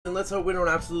And let's hope we don't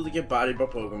absolutely get bodied by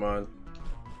Pokemon.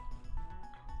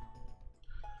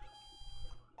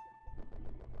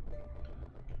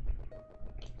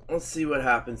 Let's see what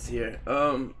happens here.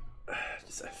 I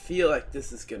feel like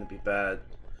this is gonna be bad.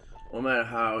 No matter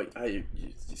how you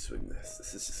swing this,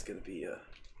 this is just gonna be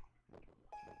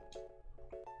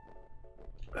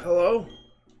Hello?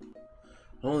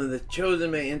 Only the chosen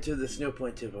may enter the snow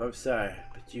point temple. I'm sorry,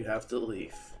 but you have to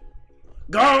leave.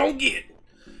 Go on, get!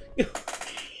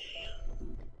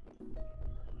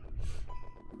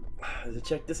 Did I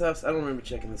check this house? I don't remember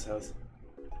checking this house.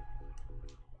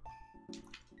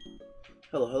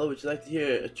 Hello, hello, would you like to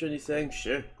hear a trendy saying?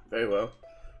 Sure, very well.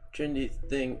 Trendy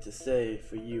thing to say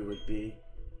for you would be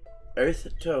Earth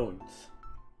Tones.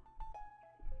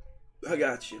 I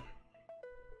got you.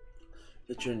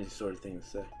 The trendy sort of thing to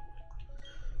say.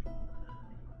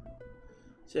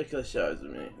 Check out shards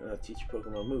with me, and I'll teach you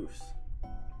Pokemon moves.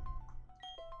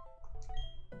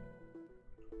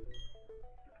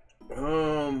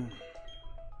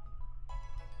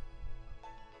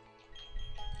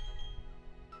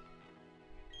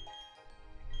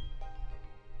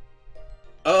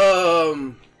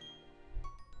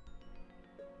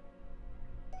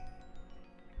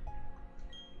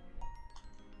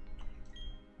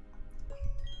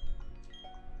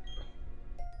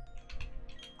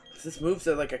 Is this move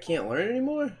that like I can't learn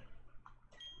anymore?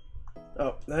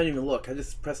 Oh, I didn't even look. I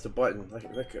just pressed a button like a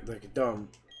dumb,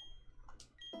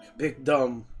 like a big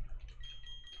dumb.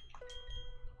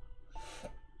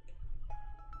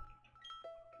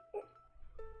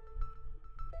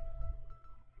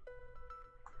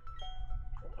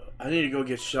 I need to go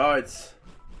get shards.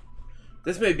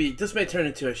 This may turn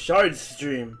into a shard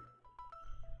stream.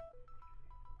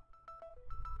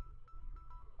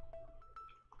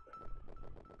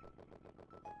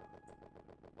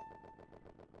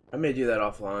 I may do that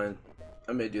offline.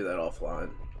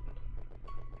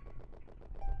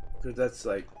 Cause that's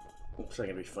like, looks like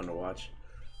it'd be fun to watch.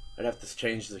 I'd have to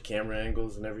change the camera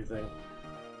angles and everything.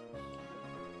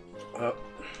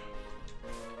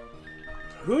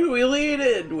 Who do we lead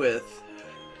it with?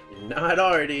 Not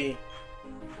Artie.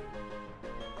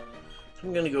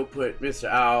 I'm gonna go put Mr.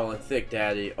 Owl and Thick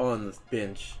Daddy on the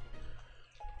bench.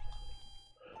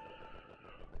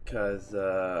 Cause,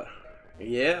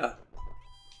 yeah.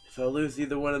 If I lose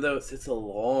either one of those, it's a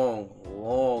long,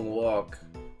 long walk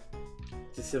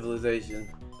to civilization.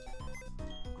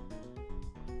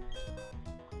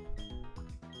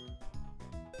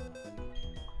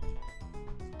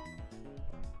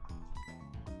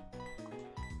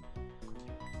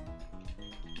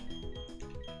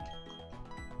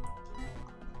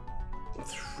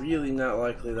 It's really not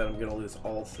likely that I'm gonna lose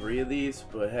all three of these,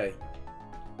 but hey.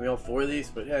 I mean, all four of these,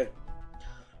 but hey.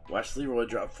 Watched Leroy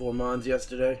drop 4 Mons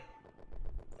yesterday.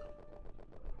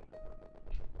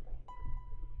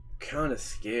 Kinda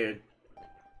scared.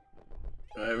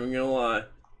 I'm not even gonna lie.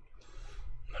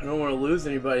 I don't want to lose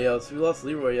anybody else. We lost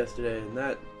Leroy yesterday, and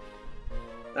that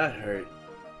hurt.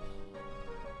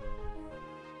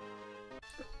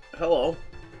 Hello.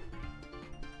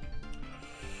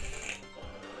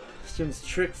 This gym's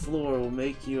trick floor will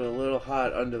make you a little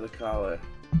hot under the collar.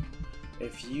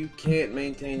 If you can't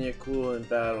maintain your cool in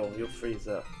battle, you'll freeze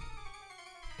up.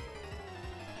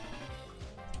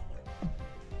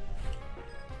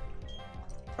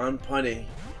 I'm punny.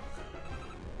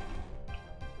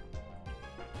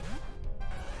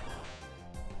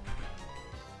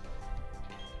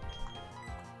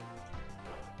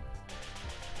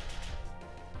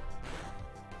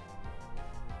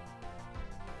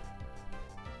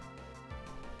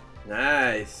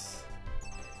 Nice.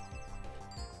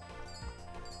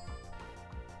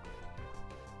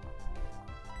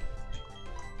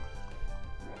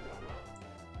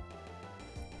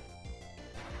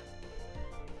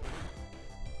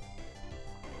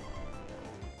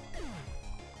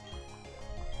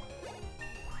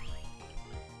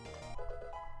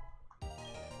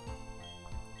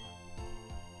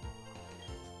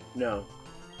 No.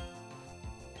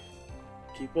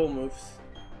 Keep all moves.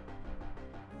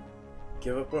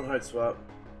 Give up on hard swap.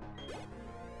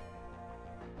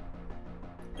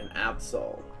 And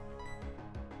Absol.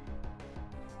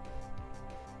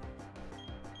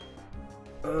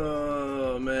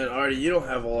 Oh man, Artie, you don't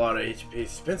have a lot of HP.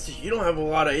 Spencer, you don't have a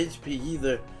lot of HP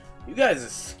either. You guys are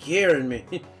scaring me.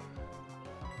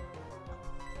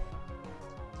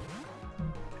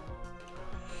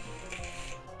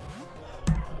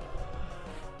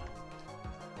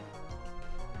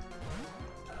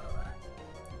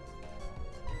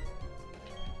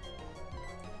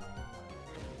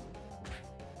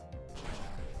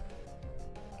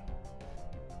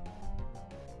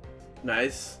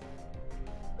 Nice.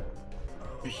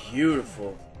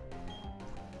 Beautiful.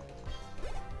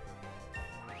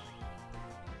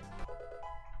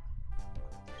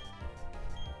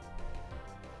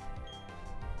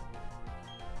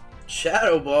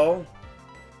 Shadow Ball.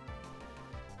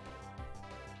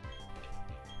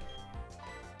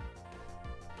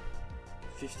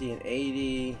 $50 and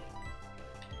 $80.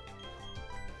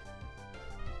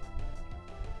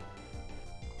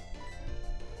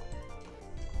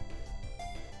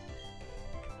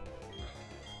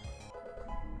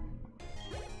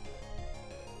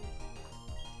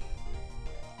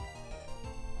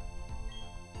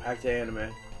 Back to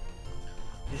anime.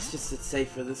 It's just it's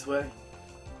safer this way.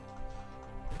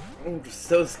 I'm just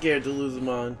so scared to lose them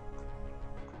on.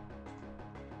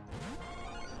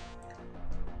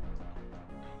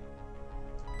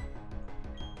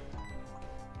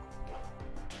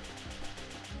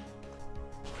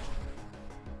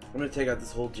 I'm gonna take out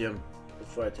this whole gym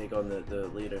before I take on the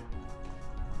leader.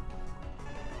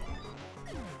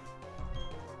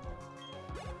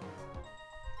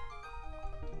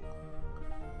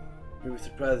 It was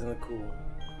surprisingly cool.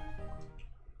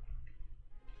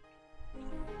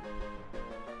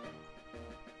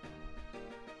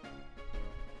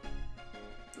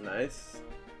 Nice.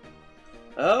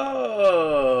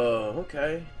 Oh,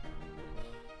 okay.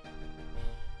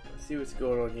 Let's see what's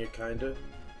going on here, kinda.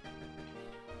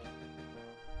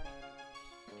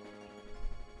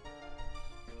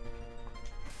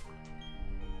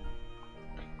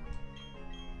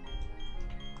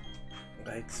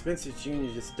 Like Spencer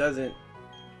Jr. just doesn't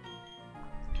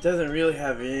really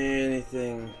have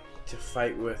anything to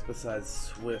fight with besides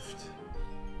Swift.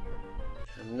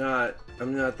 I'm not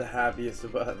the happiest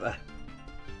about that.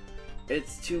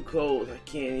 It's too cold. I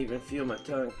can't even feel my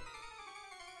tongue.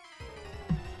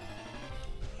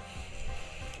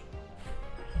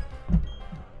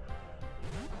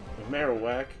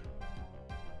 Marowak.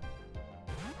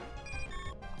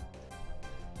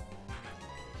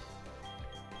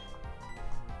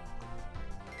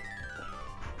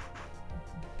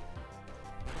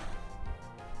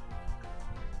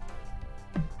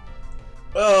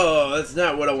 Oh, that's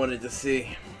not what I wanted to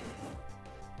see.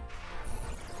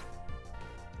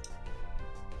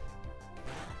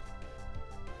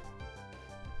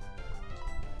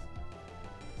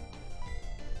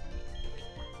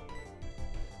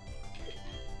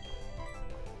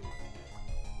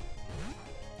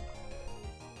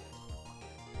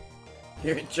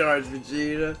 You're in charge,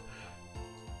 Vegeta.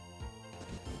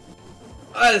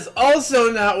 That is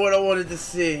also not what I wanted to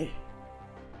see.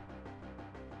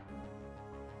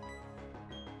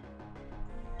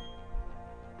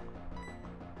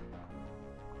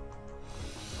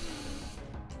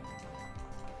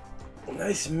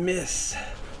 Nice miss.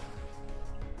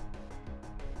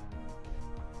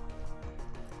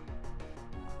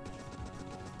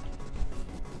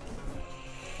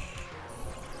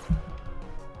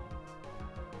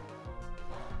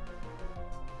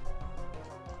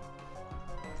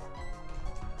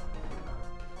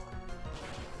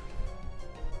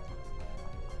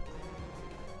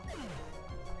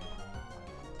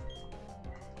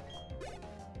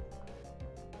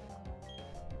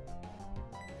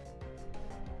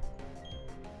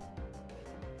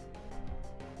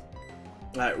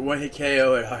 Alright, one hit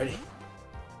KO at Hardy.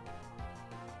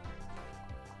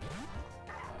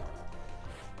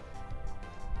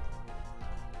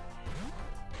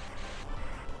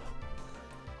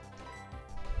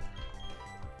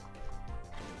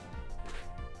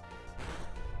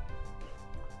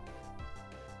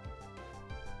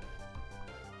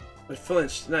 But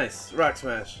flinched, nice. Rock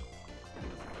smash.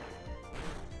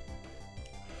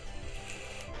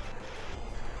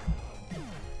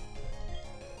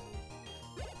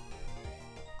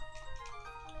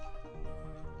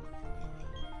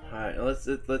 Alright,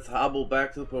 let's hobble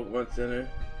back to the Pokemon Center.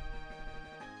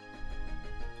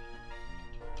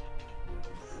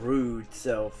 Rude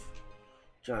self.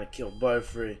 Trying to kill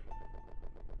Butterfree.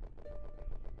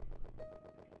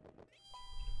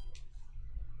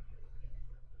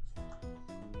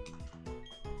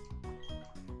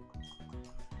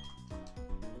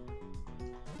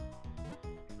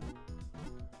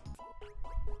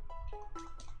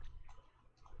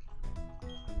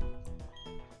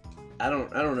 I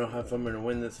don't know if I'm gonna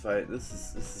win this fight. This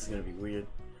is gonna be weird.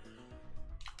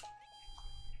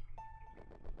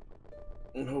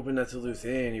 I'm hoping not to lose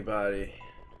anybody.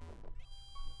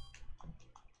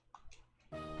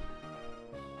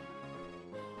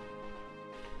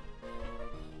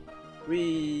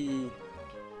 Wee.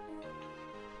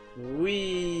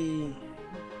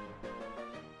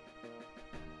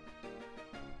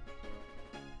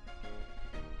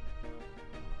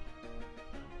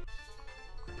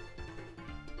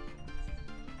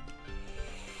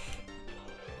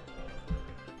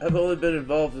 I've only been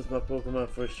involved with my Pokemon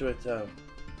for a short time.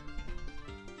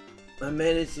 I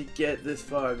managed to get this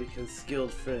far because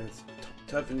skilled friends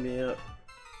toughened me up.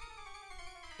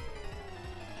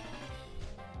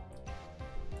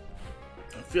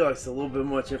 I feel like it's a little bit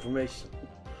much information.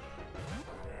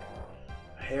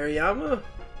 Hariyama?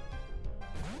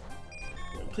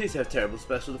 Please have terrible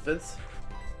special defense.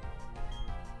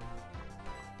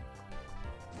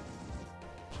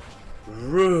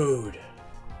 Rude.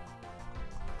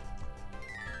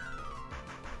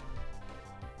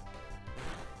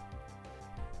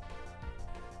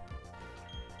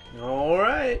 All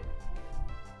right.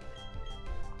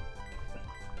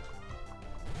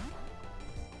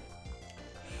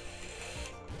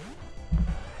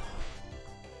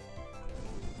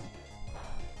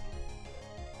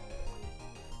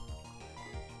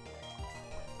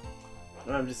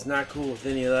 I'm just not cool with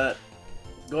any of that.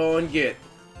 Go and get.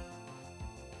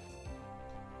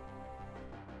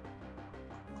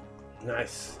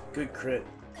 Nice. Good crit.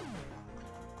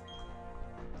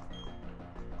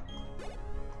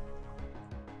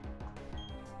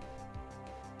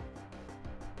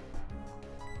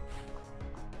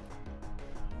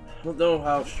 I don't know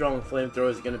how strong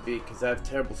flamethrower is going to be because I have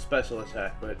terrible special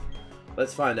attack, but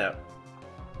let's find out.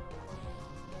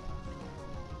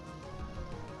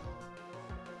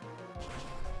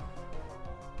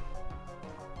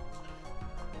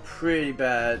 Pretty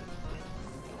bad.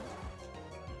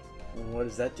 And what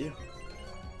does that do?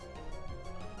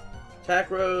 Attack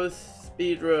rose,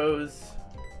 speed rose.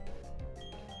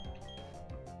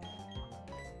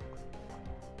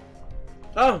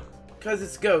 Oh, because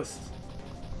it's ghost.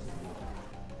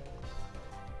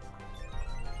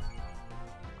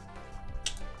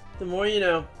 The more you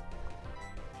know.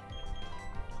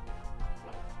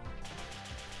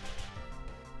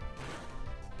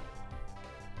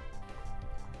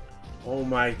 Oh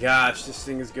my gosh, this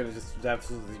thing is gonna just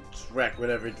absolutely wreck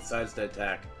whenever it decides to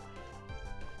attack.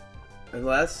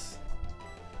 Unless...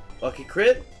 Lucky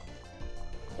crit?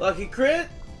 Lucky crit?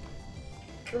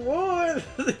 Come on!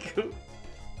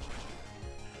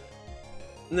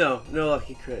 No, no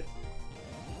lucky crit.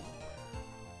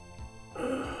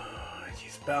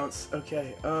 Jeez, bounce.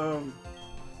 Okay,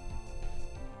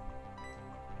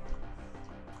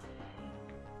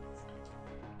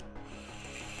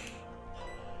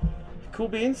 Cool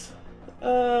beans.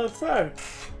 Fire.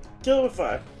 Kill it with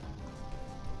fire.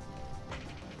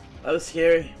 That was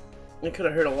scary. It could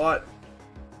have hurt a lot.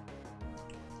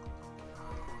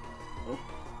 Oh.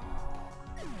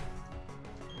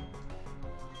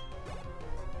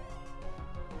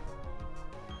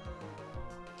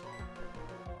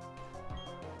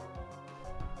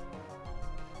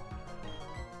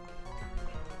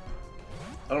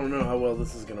 I don't know how well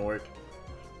this is gonna work.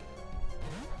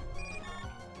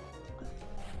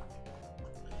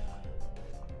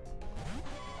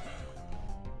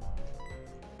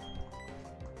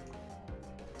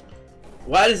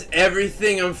 Why does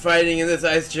everything I'm fighting in this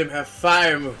ice gym have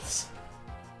fire moves?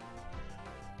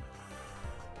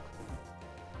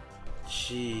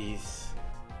 Jeez.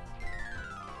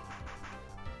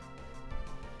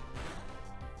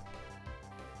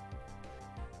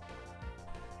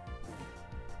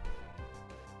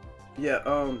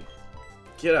 Yeah,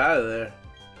 get out of there.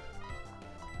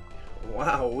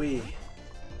 Wowee.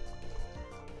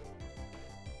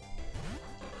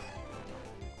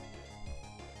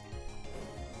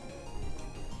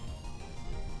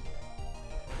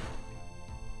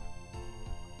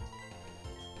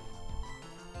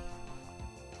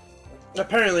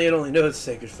 Apparently it only knows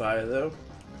Sacred Fire, though.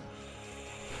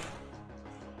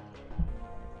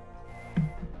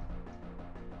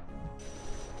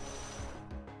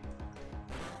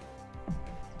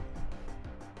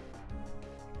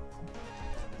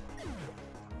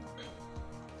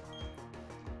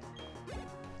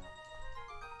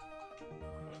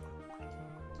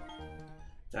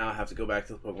 Now I have to go back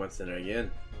to the Pokemon Center again.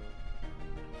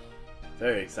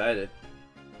 Very excited.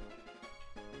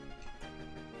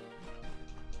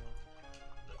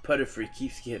 Butterfree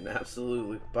keeps getting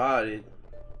absolutely bodied.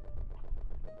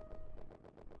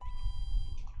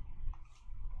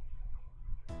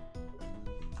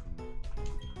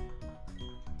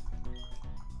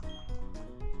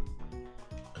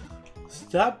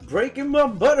 Stop breaking my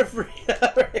Butterfree!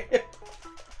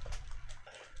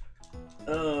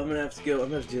 Oh, I'm gonna have to go. I'm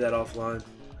gonna have to do that offline.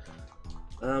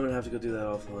 I'm gonna have to go do that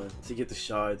offline to get the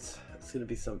shards. It's gonna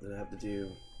be something I have to do.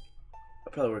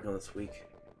 I'll probably work on this week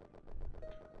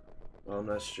while I'm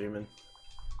not streaming.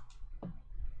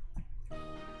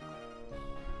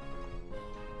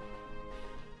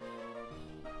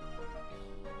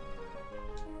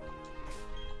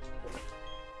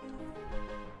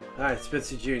 Alright,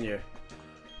 Spencer Jr.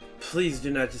 Please do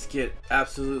not just get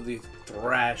absolutely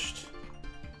thrashed.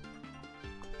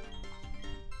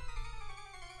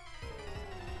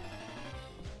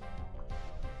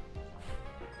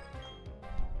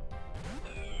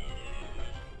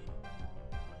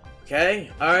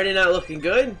 Okay, already not looking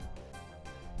good.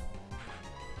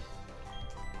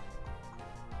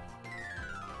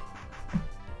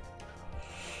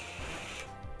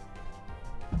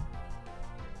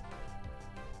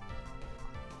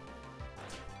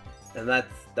 And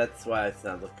that's why it's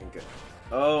not looking good.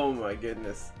 Oh my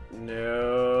goodness. No.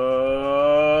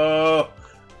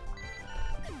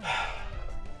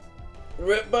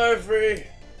 Rip bar free.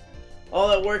 All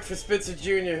that work for Spencer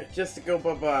Jr. just to go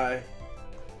bye-bye.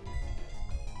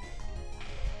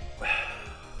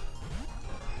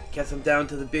 Guess I'm down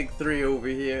to the big three over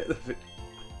here.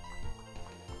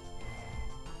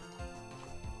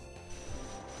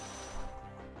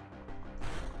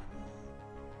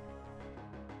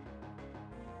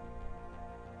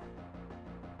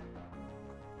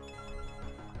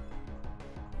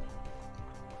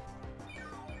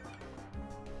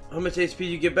 How much HP do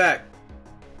you get back?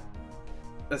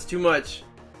 That's too much.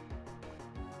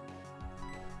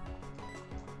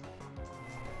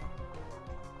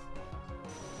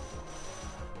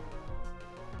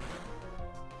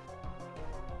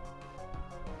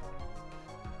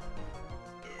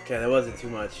 Okay, that wasn't too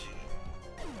much.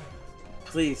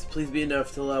 Please, please be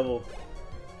enough to level.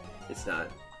 It's not.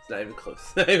 It's not even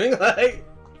close. Not even like.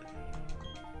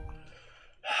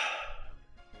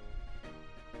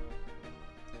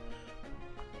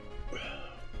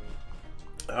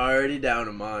 Already down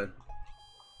a mon.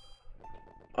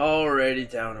 Already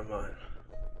down a mon.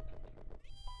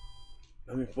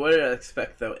 I mean, what did I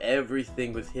expect though?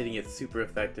 Everything was hitting it super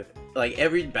effective. Like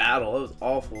every battle, it was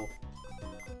awful.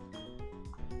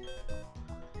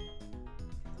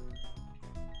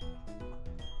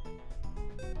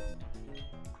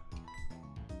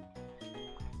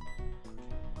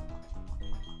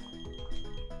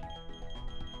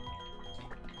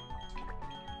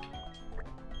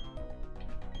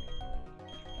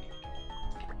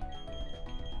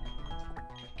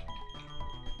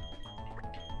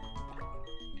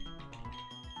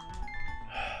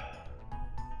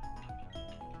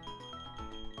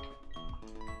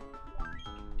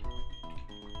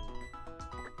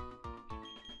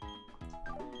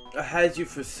 I had you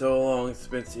for so long,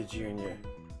 Spencer Jr.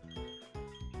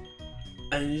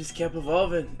 And you just kept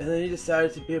evolving, and then you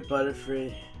decided to be a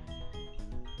Butterfree.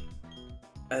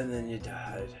 And then you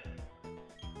died.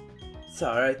 It's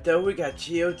alright though, we got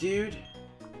Geodude.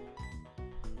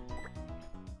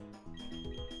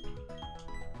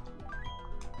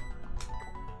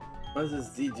 What's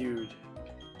this Z-Dude?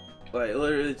 Like,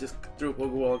 literally just threw a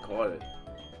Pokeball and caught it.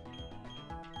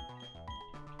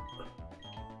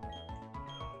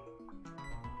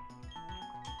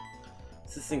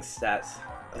 This thing's stats.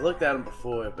 I looked at them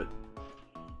before, but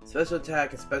special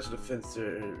attack and special defense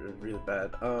are really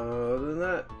bad. Other than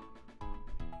that,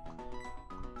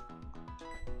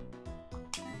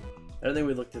 I don't think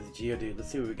we looked at the Geodude. Let's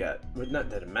see what we got. Well, not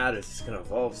that it matters. It's gonna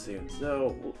evolve soon,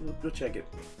 so we'll check it.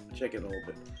 Check it in a little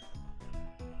bit.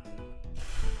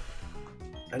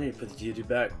 I need to put the Geodude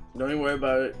back. Don't even worry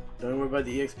about it. Don't even worry about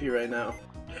the EXP right now.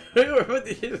 Don't even worry about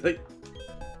the like.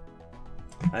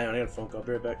 Hang on, I got a phone call. I'll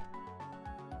be right back.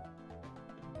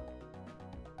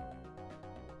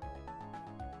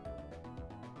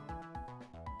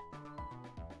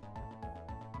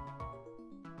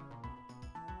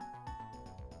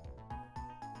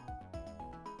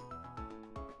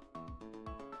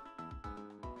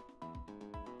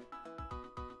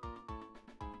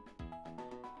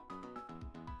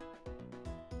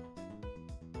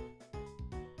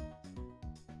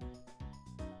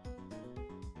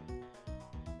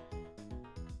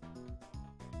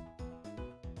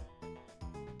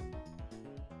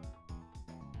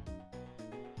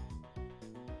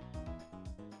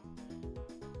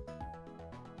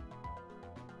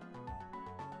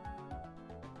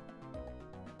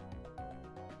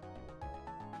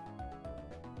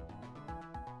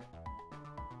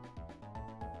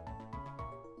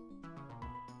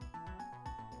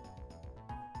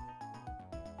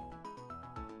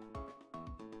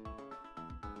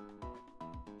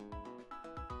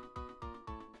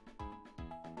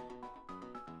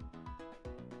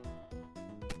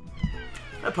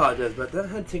 I apologize about that. I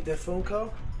had to take that phone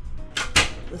call.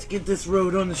 Let's get this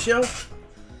road on the shelf.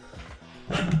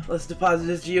 Let's deposit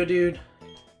this Geodude.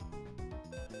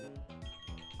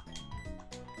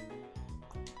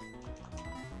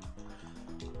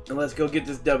 And let's go get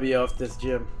this W off this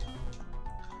gym.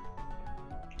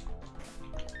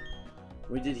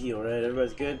 We did heal, right?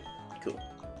 Everybody's good? Cool.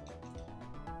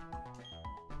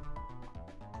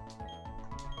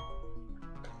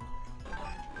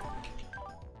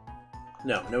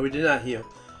 No, we did not heal.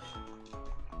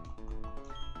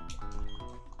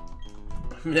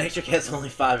 Electric has only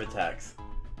 5 attacks.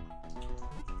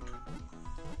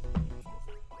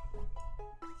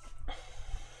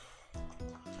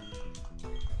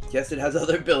 Yes, it has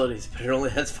other abilities, but it only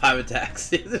has 5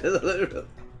 attacks.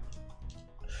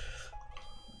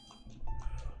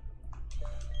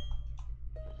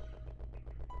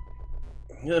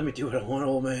 Let me do what I want,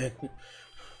 old man.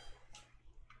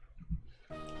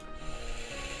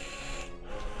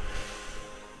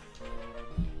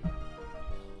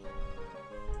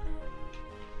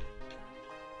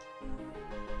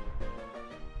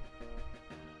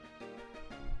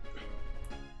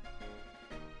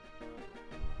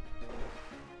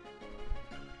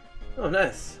 Oh,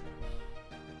 nice.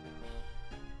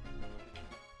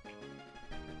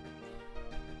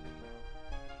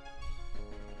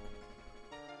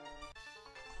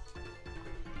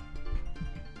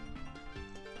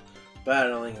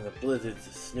 Battling in the blizzards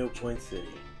of Snow Point City.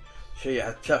 Show you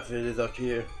how tough it is up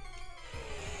here.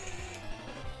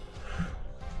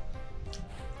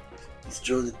 He's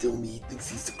trying to tell me he thinks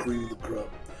he's the cream of the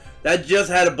crop. That just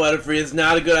had a Butterfree. It's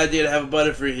not a good idea to have a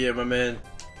Butterfree here, my man.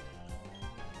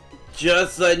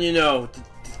 Just letting you know,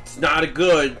 it's not a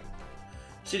good.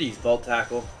 Should use Volt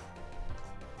Tackle.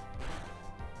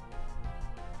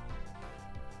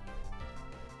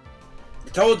 I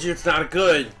told you it's not a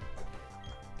good.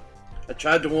 I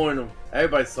tried to warn him.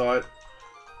 Everybody saw it.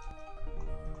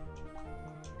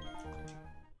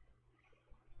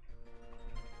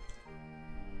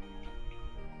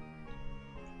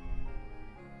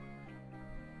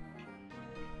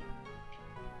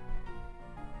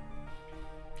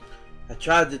 I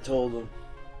tried to tell them.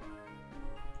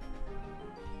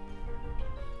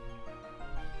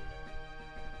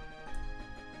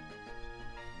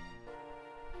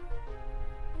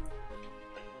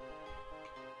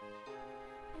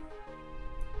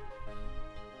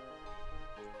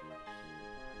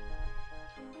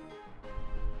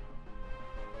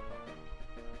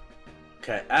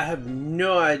 Okay, I have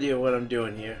no idea what I'm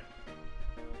doing here.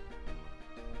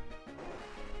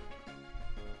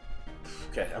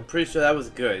 Okay, I'm pretty sure that was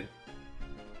good.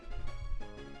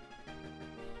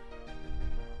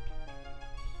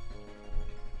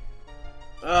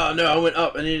 Oh no, I went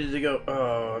up. I needed to go.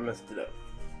 Oh, I messed it up.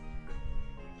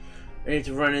 I need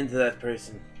to run into that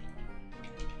person.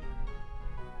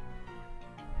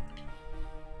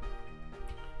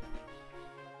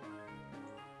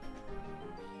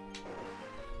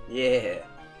 Yeah.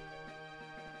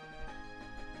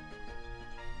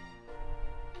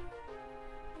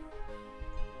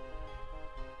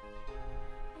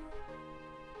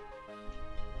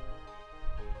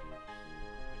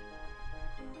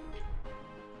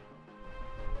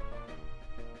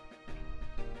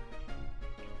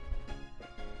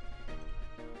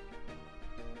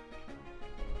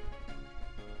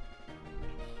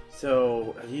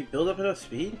 So, have you built up enough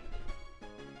speed?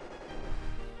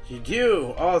 You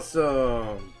do!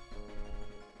 Awesome!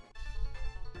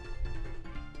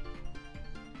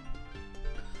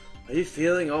 Are you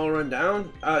feeling all run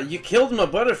down? You killed my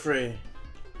Butterfree!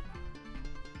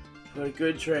 But a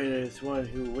good trainer is one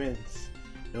who wins,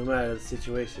 no matter the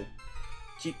situation.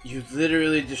 You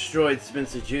literally destroyed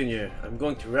Spencer Jr. I'm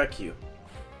going to wreck you.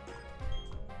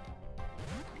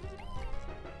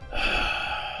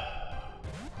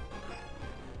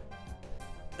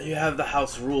 You have the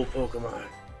house rule Pokemon.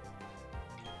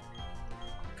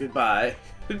 Goodbye.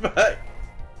 Goodbye.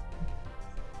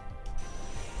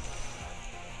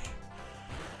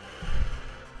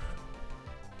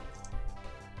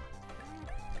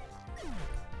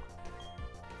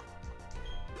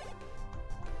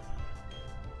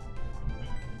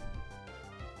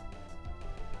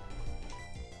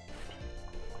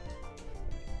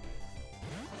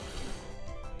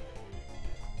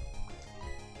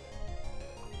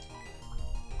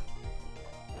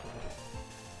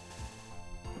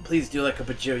 Please do like a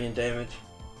bajillion damage.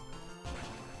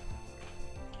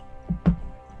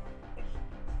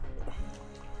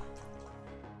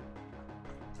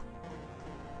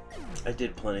 I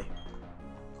did plenty.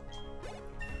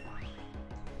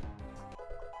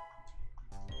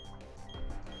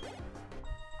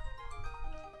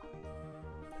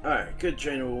 Alright, good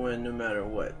trainer will win no matter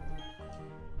what.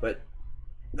 But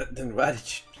then why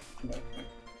did you...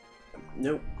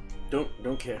 Nope.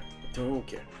 Don't care. Don't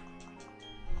care.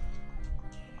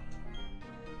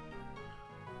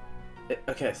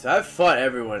 Okay, so I've fought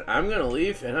everyone. I'm gonna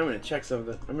leave and I'm gonna check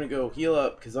something. I'm gonna go heal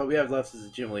up because all we have left is the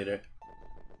gym leader.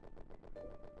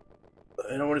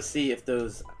 And I want to see if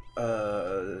those,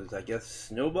 I guess,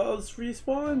 snowballs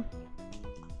respawn?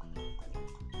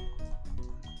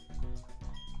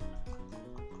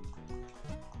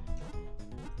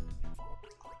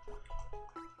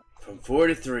 From 4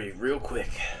 to 3, real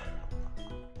quick.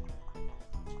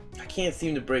 I can't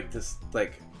seem to break this,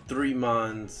 like, 3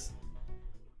 mons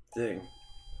thing.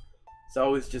 It's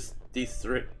always just these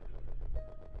 3.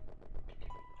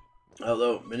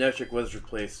 Although Manectric was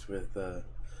replaced with a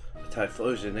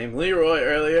Typhlosion named Leroy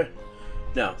earlier.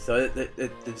 No, so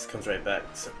it just comes right back.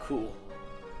 So cool.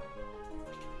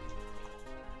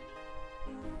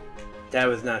 That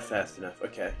was not fast enough.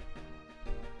 Okay.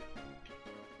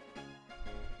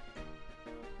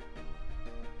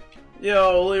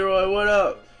 Yo, Leroy, what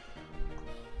up?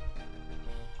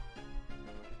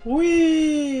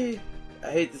 Whee!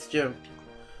 I hate this gym.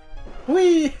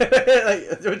 Whee! Like,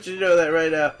 I want you to know that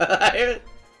right now.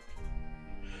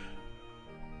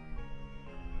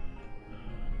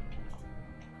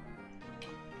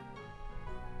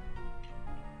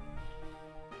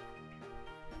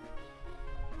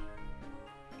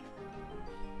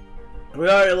 We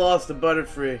already lost the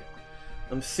Butterfree.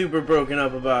 I'm super broken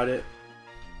up about it.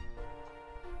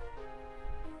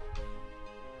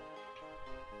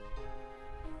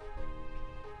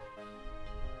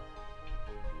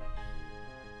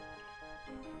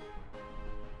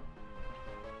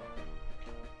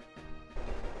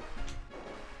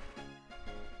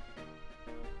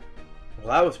 Well,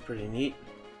 that was pretty neat.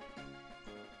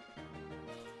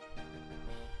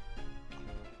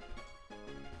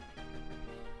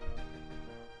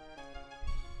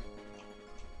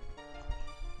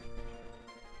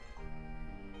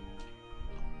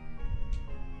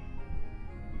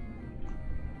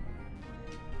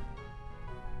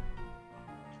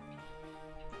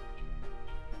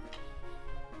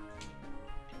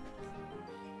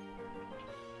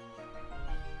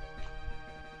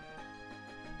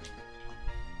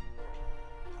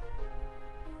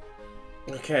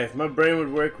 Okay, if my brain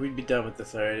would work, we'd be done with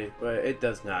this already, but it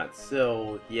does not,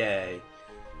 so yay.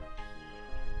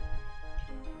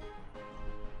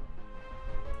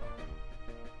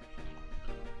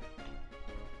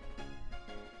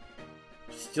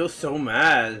 Still so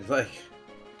mad, like,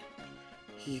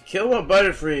 you killed my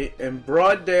Butterfree in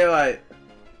broad daylight.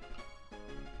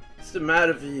 What's the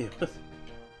matter for you?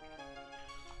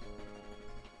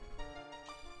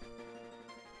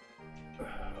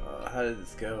 How did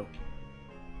this go?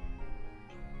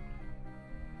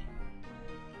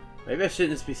 Maybe I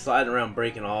shouldn't just be sliding around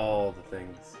breaking all the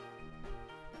things.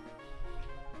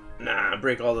 Nah,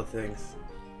 break all the things.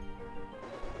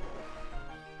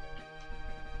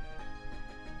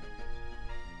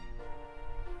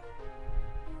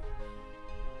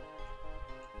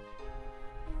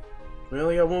 We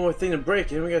only got one more thing to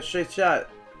break and we got a straight shot.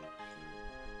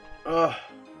 Ugh.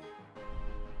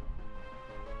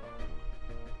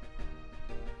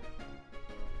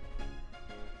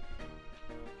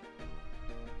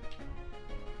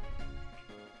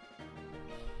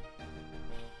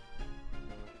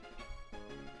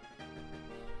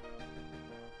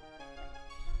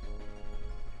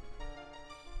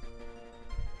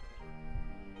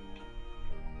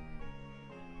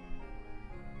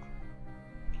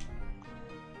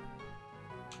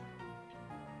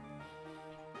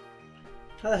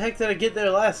 How the heck did I get there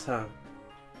last time?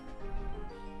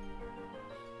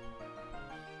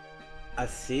 I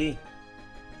see.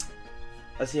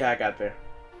 I see how I got there.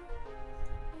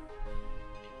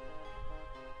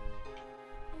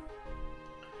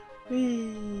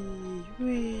 Wee,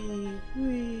 wee,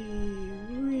 wee,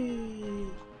 wee.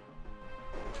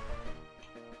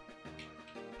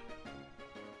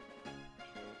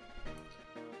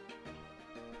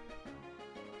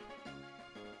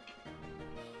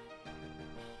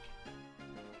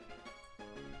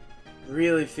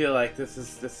 Really feel like this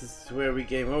is where we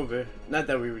game over. Not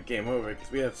that we would game over, because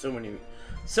we have so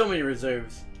many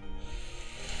reserves.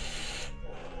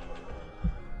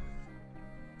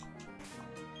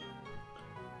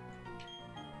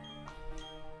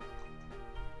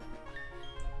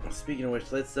 Speaking of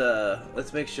which,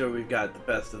 let's make sure we've got the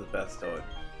best of the best on.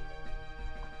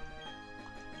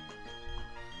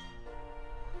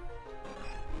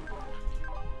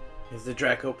 Here's the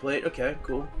Draco plate. Okay,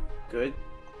 cool, good.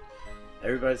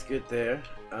 Everybody's good there.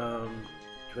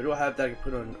 What do I have that I can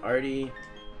put on Artie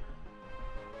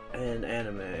and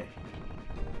Anime?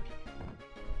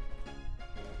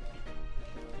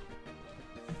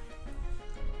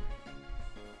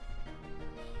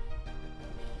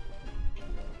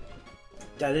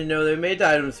 I didn't know they made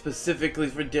items specifically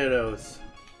for Dittos.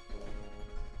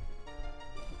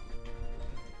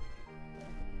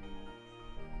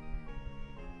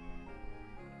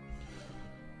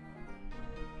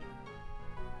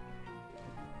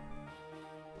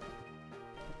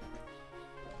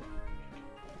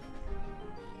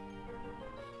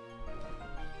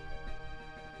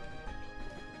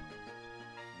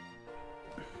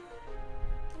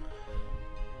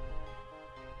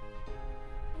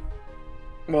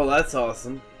 Well, that's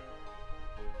awesome.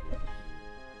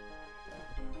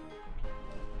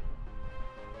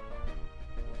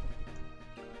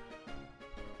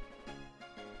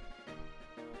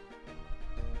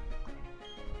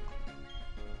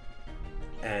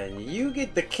 And you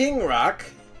get the King Rock.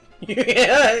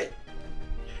 Yeah.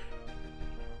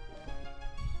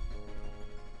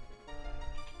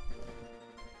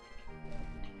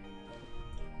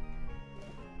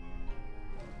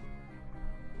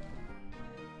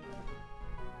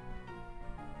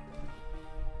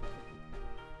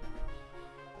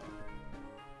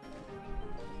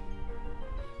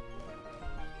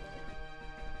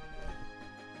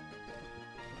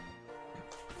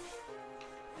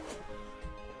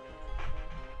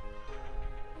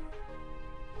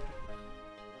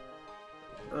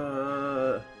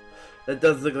 That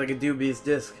does look like a dubious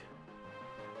disc.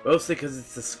 Mostly because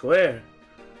it's a square.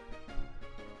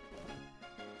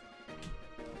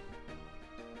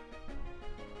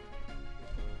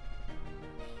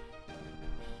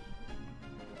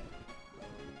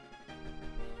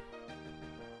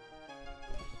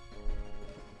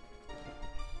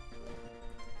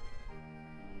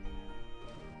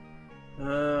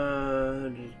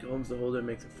 Combs the holder,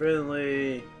 makes it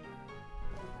friendly.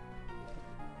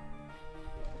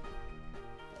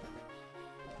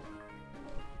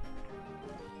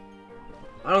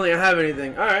 I don't think I have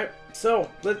anything. Alright, so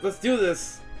let's do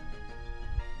this.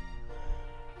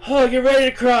 Oh, get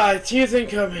ready to cry. Tears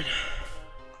incoming.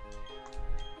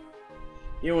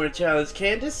 You want to challenge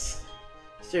Candace?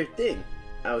 Sure thing.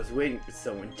 I was waiting for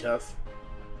someone tough.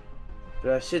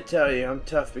 But I should tell you, I'm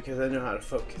tough because I know how to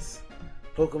focus.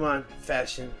 Pokemon,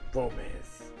 fashion,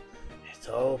 romance. It's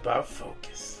all about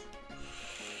focus.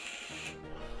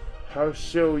 I'll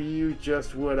show you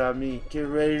just what I mean. Get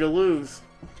ready to lose.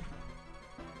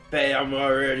 Hey, I'm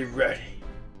already ready.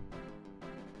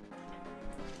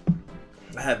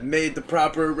 I have made the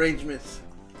proper arrangements.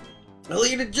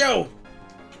 Alita Joe!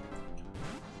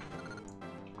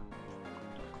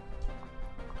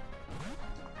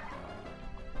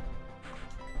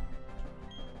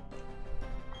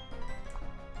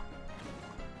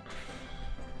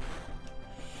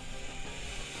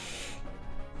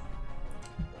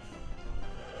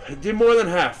 I did more than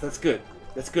half. That's good.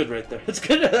 That's good right there. That's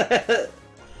good.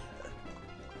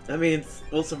 That means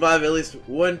we'll survive at least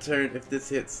one turn if this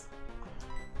hits.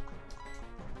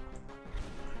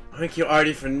 Thank you,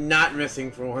 Artie, for not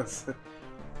missing for once.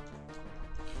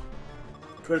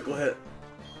 Critical hit.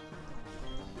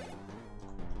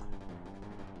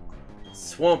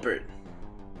 Swampert.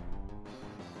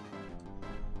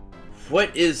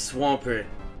 What is Swampert?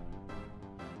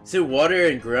 Is it water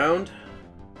and ground?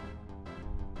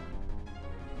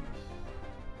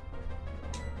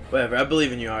 Whatever, I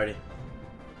believe in you, Artie.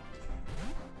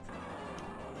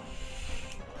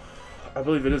 I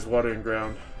believe it is water and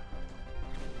ground.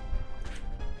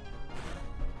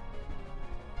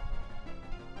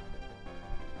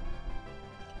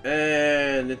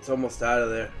 And it's almost out of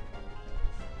there.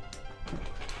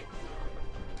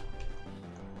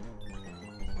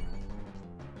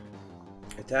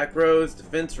 Attack rose,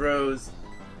 defense rose,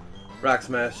 rock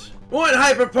smash. One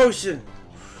hyper potion!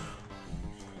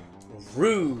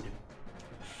 Rude.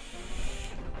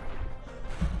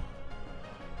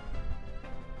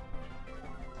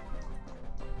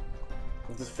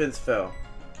 Defense fell.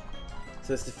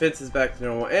 So his defense is back to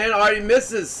normal. And Artie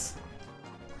misses!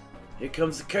 Here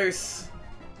comes the curse.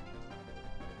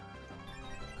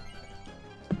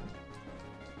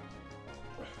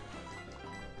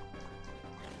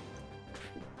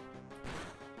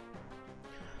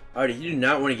 Artie, you do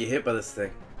not want to get hit by this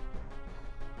thing.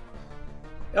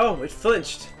 Oh, it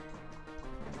flinched.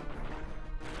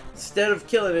 Instead of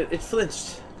killing it, it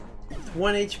flinched. With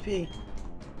 1 HP.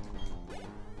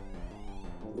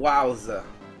 Wowza.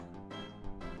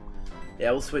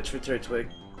 Yeah, we'll switch for Turtwig.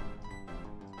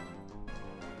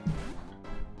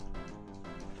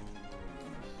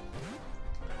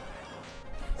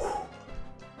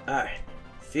 Alright.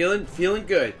 Feeling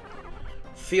good.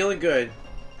 Feeling good.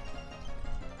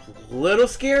 Little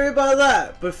scary about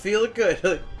that, but feeling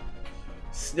good.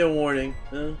 Snow warning.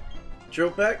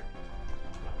 Drill pack?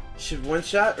 Should one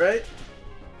shot, right?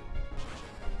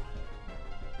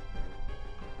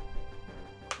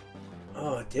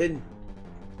 Oh, it didn't.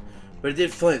 But it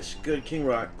did flinch. Good, King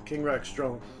Rock. King Rock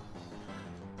strong.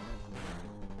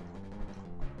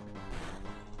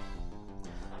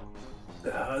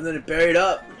 And then it buried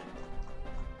up.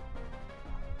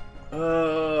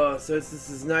 Oh, so this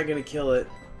is not gonna kill it.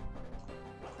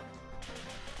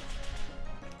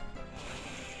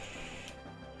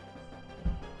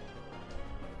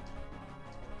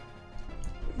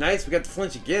 Nice, we got the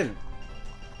flinch again.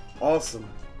 Awesome.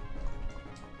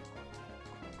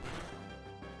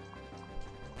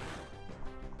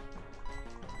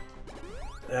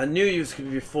 I knew you was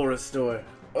gonna be full restore.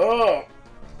 Oh!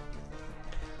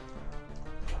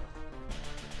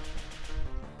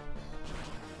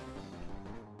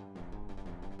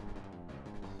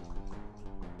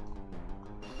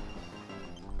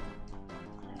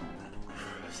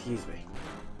 Excuse me.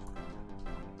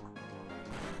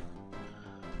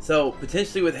 So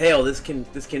potentially with hail, this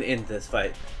can end this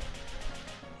fight.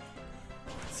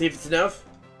 See if it's enough.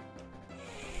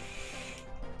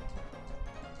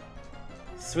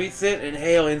 Sweet Scent and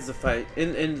hail ends the fight.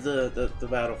 Ends the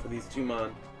battle for these two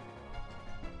mon.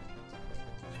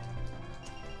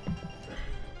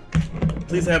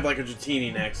 Please have like a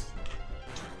Dratini next.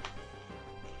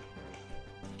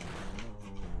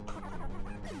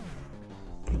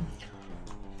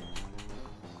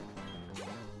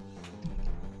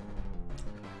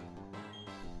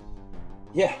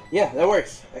 Yeah, that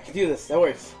works. I can do this. That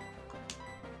works.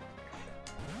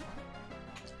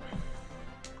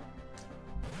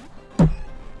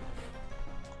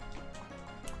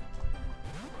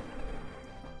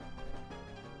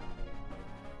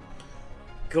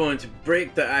 Going to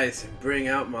break the ice and bring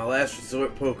out my last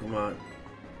resort Pokemon.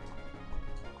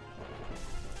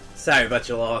 Sorry about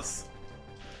your loss.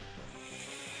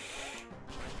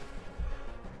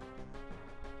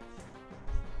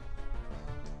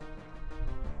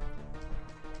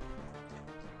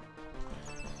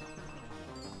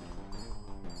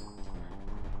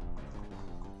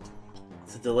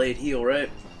 It's a delayed heal, right?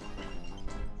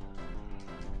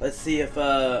 Let's see if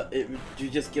you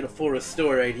just get a full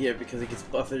restore right here because it gets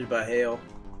buffeted by hail.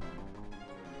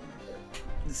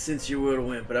 Since you will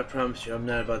win, but I promise you I'm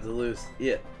not about to lose.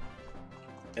 Yeah.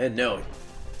 And no,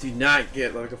 do not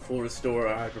get like a full restore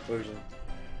or hyper potion.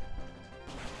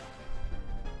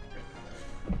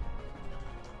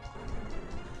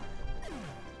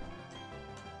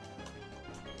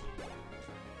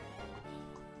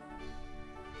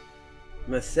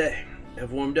 Must say,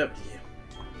 I've warmed up to you.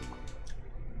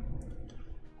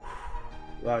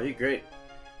 Wow, you're great.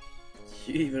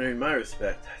 You even earned my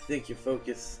respect. I think your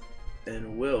focus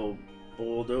and will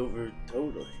bowled over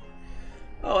totally.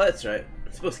 Oh, that's right.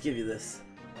 I'm supposed to give you this.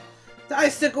 The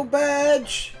Icicle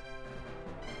Badge!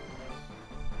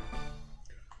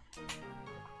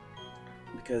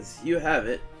 Because you have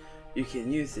it, you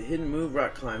can use the hidden move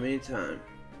Rock Climb anytime.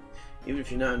 Even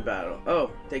if you're not in battle.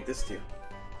 Oh, take this too.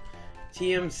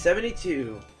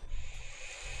 TM72.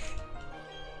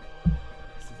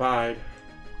 It's Bide.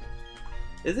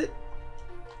 Is it?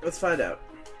 Let's find out.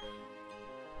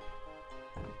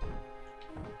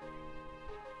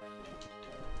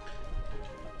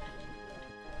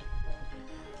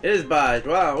 It is Bide.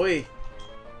 Wow, we.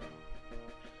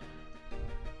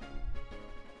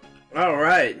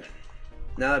 Alright.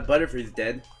 Now that Butterfree's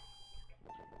dead.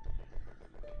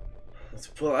 Let's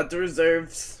pull out the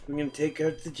reserves. We're gonna take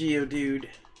out the Geodude.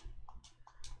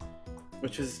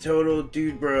 Which was total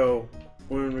dude bro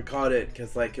when we caught it,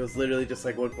 because like it was literally just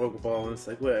like one Pokeball and it's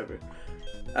like whatever.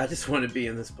 I just want to be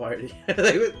in this party.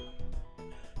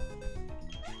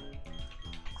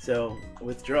 So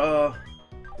withdraw.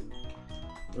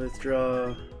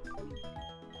 Withdraw.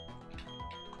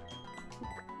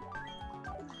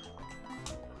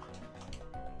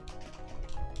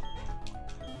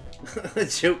 The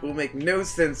joke will make no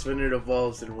sense when it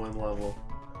evolves in one level.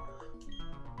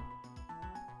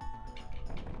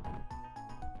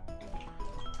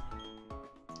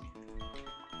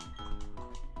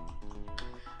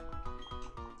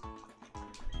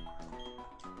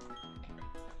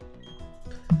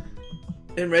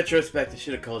 In retrospect, I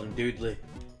should have called him Dudley.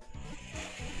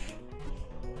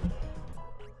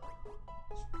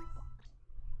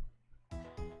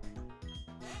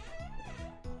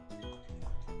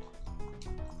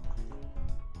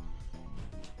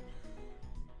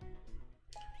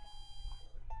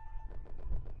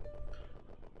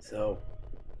 So,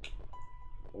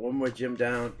 one more gym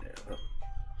down.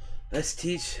 Let's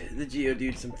teach the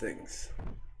Geodude some things.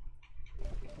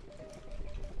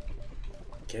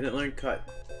 Can it learn Cut?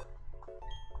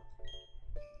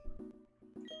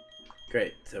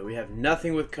 Great, so we have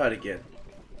nothing with Cut again.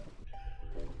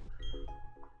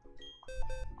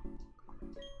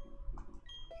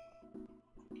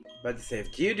 About to say,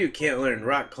 if Geodude can't learn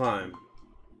Rock Climb,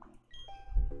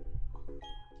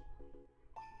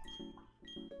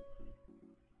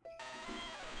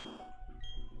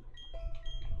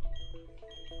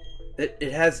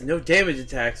 it has no damage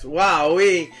attacks. Wow,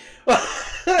 we.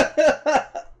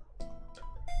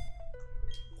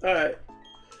 Alright.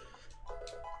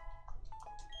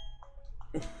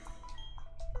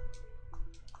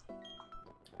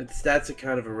 Its stats are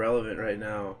kind of irrelevant right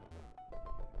now.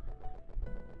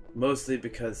 Mostly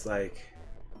because, like,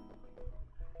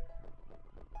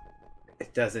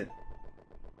 it doesn't...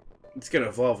 It's gonna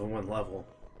evolve in one level.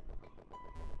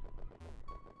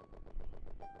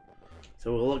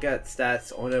 So we'll look at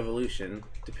stats on evolution,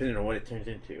 depending on what it turns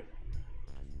into.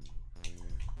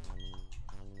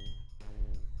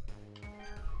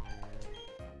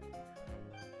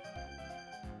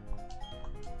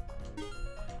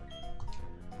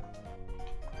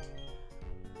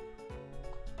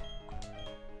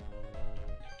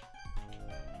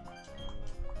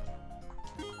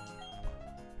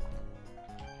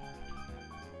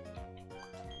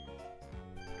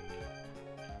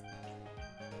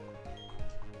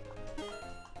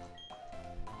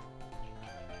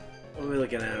 What are we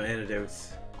looking at?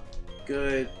 Antidotes.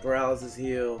 Good. Paralysis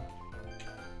heal.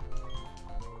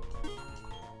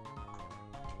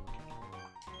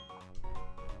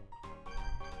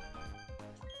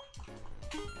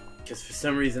 Because for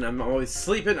some reason I'm always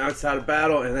sleeping outside of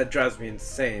battle and that drives me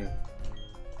insane.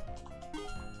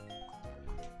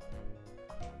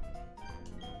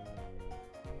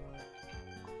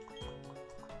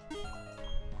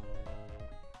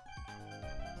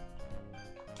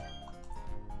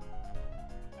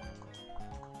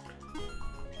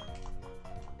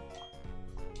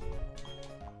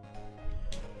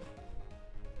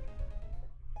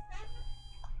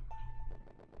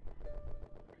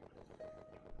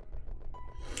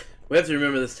 We have to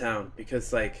remember this town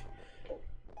because, like,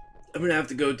 I'm gonna have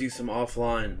to go do some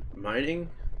offline mining.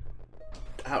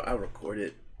 I'll record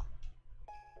it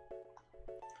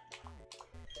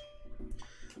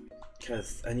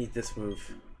because I need this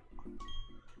move.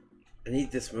 I need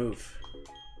this move.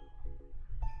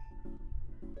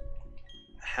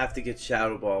 I have to get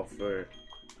Shadow Ball for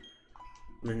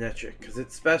Manectric because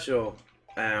it's special.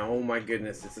 Oh my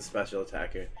goodness, it's a special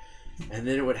attacker, and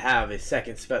then it would have a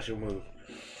second special move.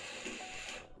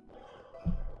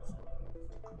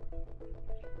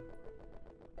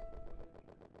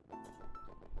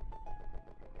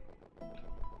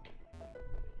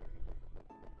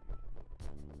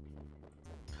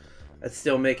 That's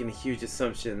still making a huge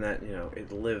assumption that, you know,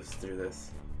 it lives through this.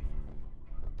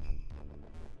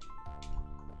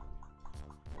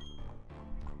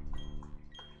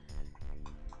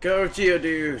 Go,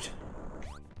 Geodude!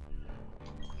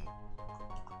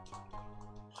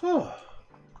 What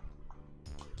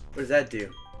does that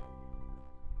do?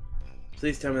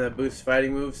 Please tell me that boosts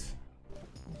fighting moves.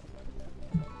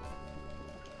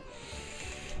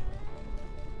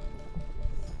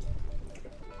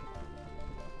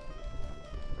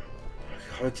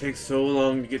 Oh, it takes so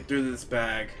long to get through this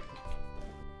bag.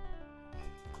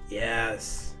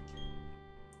 Yes.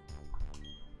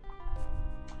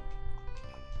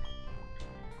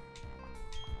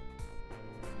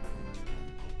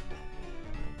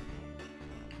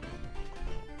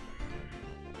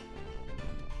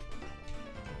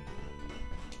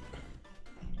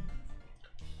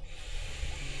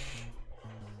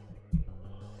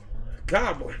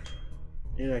 Goblin!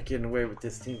 You're not getting away with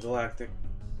this, Team Galactic.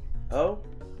 Oh?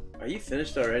 Are you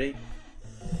finished already?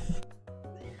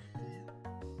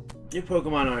 Your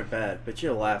Pokemon aren't bad, but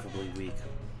you're laughably weak.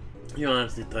 You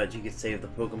honestly thought you could save the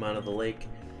Pokemon of the lake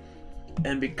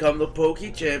and become the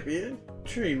Poke Champion?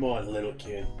 Dream on, little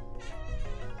kid.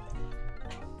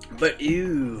 But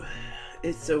ew,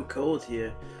 it's so cold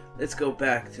here. Let's go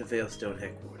back to Veilstone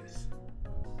headquarters.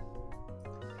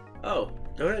 Oh,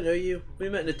 don't I know you? We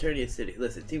met in Eternia City.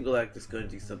 Listen, Team Galactic's going to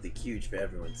do something huge for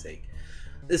everyone's sake.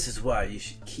 This is why you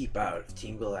should keep out of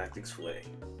Team Galactic's way.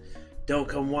 Don't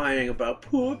come whining about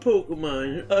poor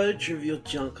Pokemon and other trivial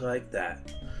junk like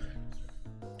that.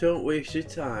 Don't waste your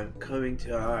time coming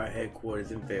to our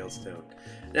headquarters in Veilstone.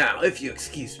 Now, if you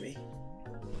excuse me.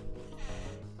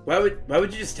 Why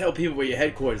would you just tell people where your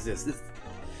headquarters is?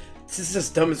 This is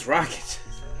just dumb as rocket.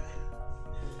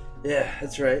 Yeah,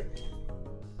 that's right.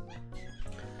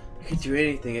 I could do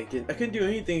anything. I couldn't do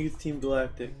anything against Team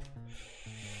Galactic.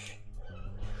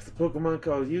 The Pokemon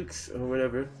called Ukes or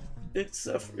whatever,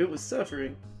 it was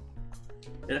suffering,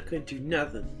 and I couldn't do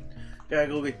nothing. Gotta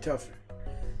go get tougher.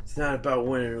 It's not about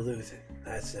winning or losing.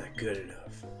 That's not good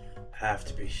enough. Have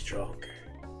to be stronger.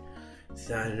 It's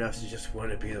not enough to just want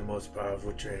to be the most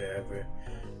powerful trainer ever.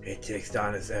 It takes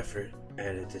honest effort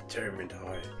and a determined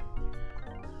heart.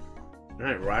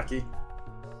 Alright, Rocky.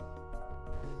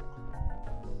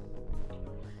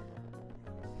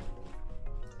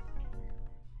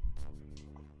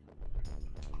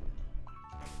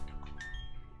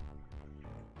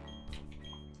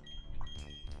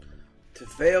 To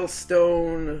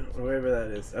Veilstone, or wherever that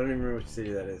is. I don't even remember which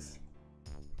city that is.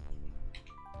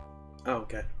 Oh,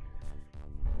 okay.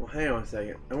 Well, hang on a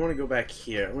second. I want to go back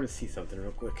here. I want to see something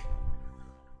real quick.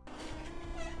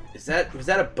 Was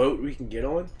that a boat we can get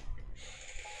on?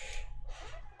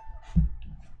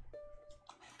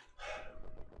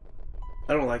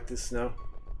 I don't like this snow.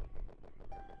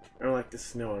 I don't like this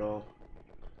snow at all.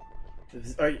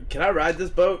 Can I ride this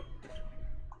boat?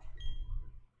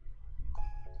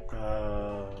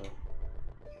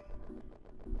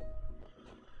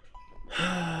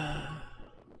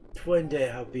 One day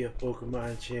I'll be a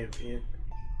Pokemon champion.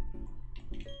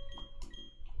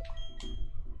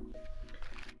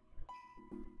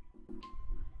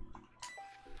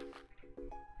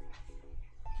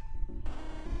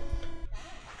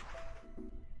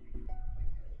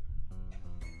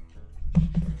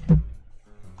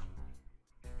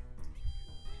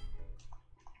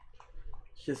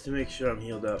 Just to make sure I'm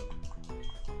healed up.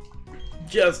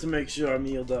 Just to make sure I'm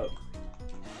healed up.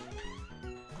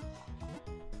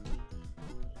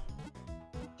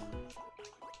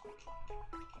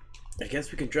 I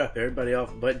guess we can drop everybody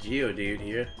off but Geodude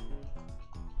here.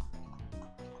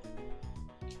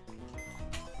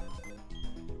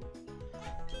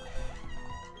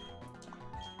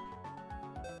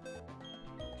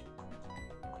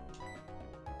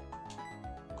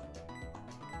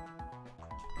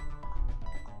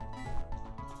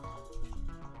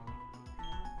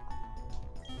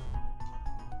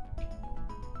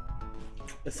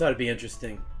 This ought to be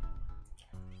interesting.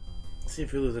 Let's see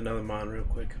if we lose another Mon real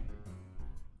quick.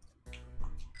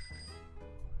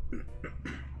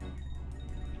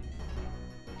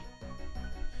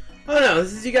 Oh no,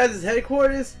 this is you guys'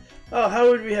 headquarters? Oh, how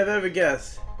would we have ever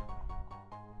guessed?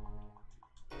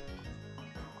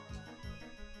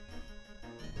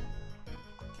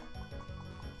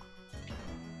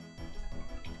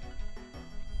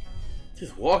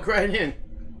 Just walk right in.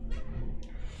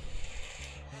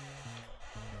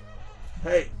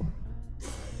 Hey.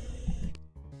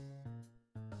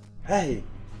 Hey.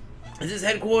 Is this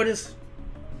headquarters?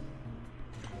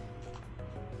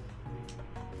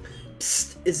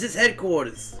 Psst. Is this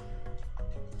headquarters?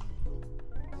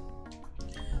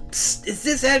 Psst. Is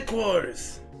this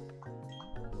headquarters?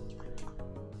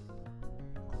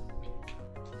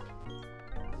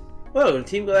 Whoa,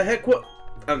 Team Galactic headquarters.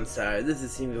 I'm sorry, this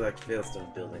is Team Galactic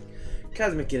Failstone building.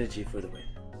 Cosmic energy for the win.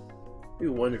 It'd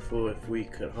be wonderful if we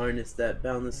could harness that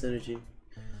boundless energy.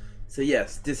 So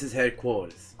yes, this is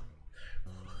headquarters.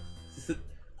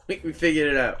 We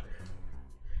figured it out.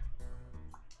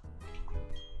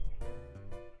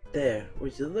 There,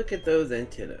 would you look at those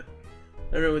antennae?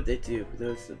 I don't know what they do, but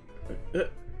those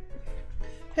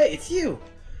Hey, it's you!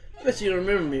 I bet you don't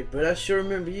remember me, but I sure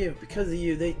remember you. Because of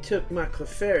you, they took my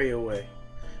Clefairy away.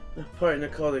 My partner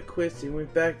called it quits and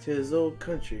went back to his old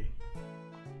country.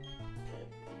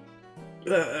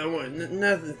 I want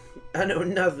nothing. I know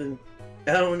nothing.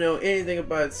 I don't know anything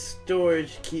about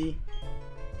storage key.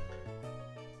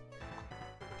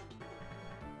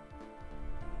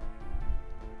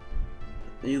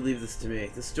 You leave this to me.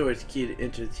 The storage key to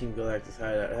enter the Team Galactic's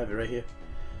hideout. I have it right here.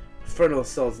 Frontal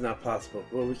assault is not possible.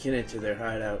 Well, we can enter their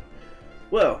hideout.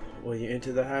 Well, will you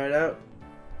enter the hideout?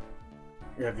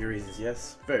 You have your reasons,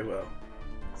 yes? Very well.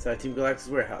 Inside Team Galactic's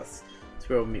warehouse. That's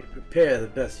where we'll meet. Prepare the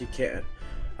best you can.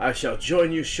 I shall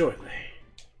join you shortly.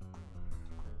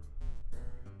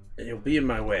 And you'll be in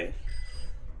my way.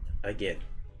 Again.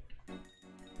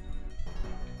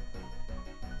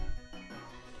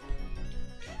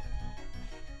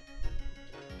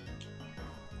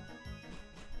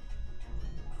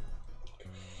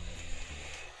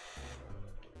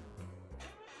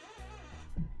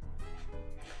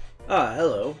 Ah,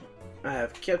 hello. I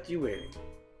have kept you waiting.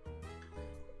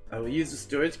 I will use the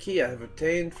storage key I have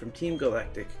obtained from Team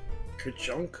Galactic.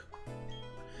 Kerchunk?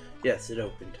 Yes, it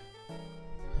opened.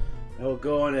 I will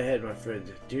go on ahead, my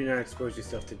friend. Do not expose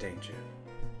yourself to danger.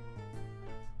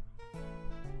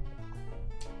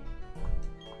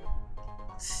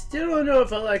 Still don't know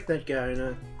if I like that guy or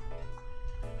not.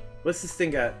 What's this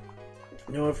thing got?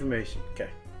 No information. Okay.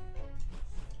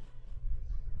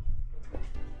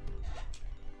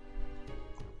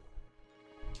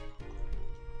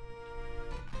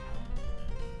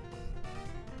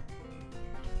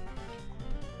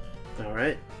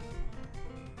 Alright.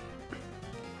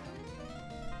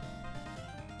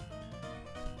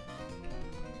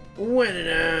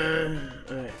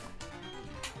 Alright.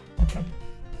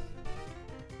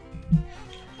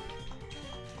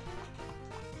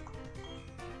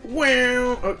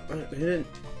 Wow! Oh, he didn't.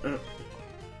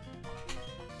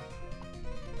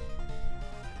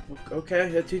 Okay,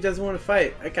 that dude doesn't want to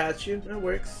fight. I got you. That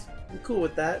works. I'm cool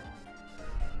with that.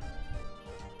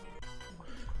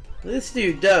 This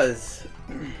dude does.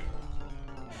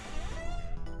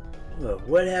 Well,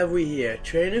 what have we here? A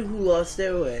trainer who lost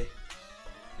their way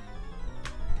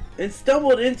and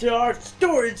stumbled into our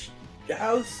storage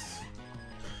house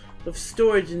of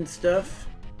storage and stuff.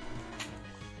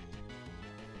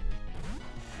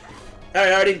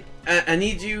 Alright, Artie, I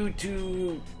need you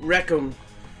to wreck him.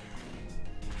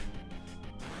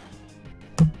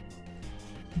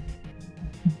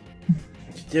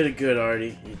 You did it good,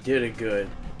 Artie. You did it good.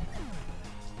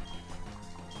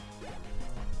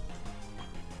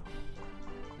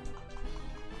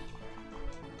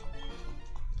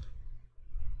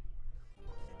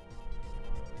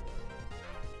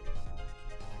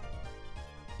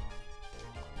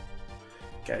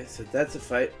 Okay, so that's a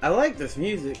fight. I like this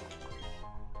music.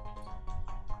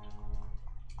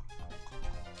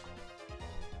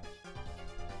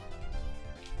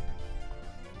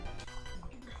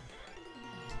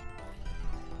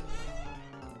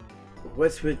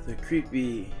 What's with the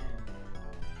creepy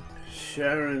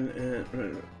Sharon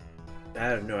and I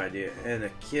have no idea, and a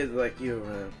kid like you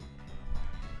around?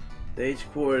 The H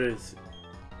quarters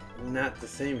not the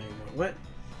same anymore. What?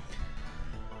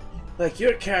 Like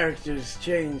your characters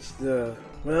changed the,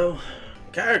 well,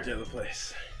 character of the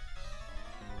place.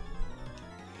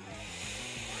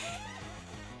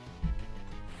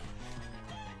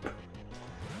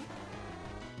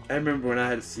 I remember when I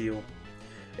had a seal.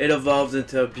 It evolved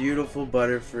into a beautiful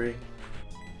butterfree.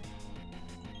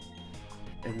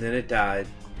 And then it died.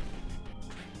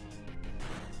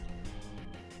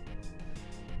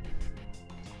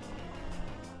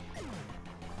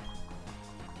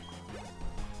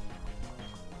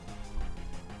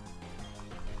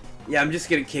 Yeah, I'm just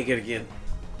gonna kick it again.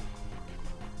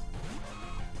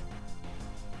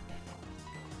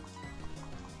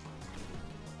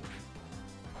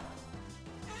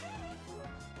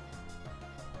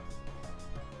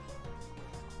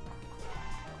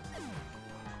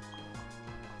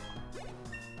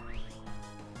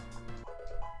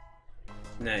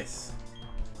 Nice.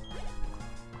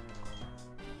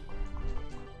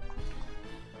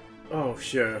 Oh,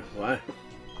 sure. Why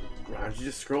don't you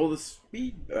just scroll the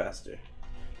speed faster?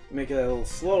 Make it a little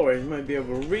slower, you might be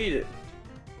able to read it.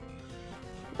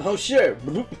 Oh, sure.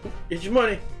 Get your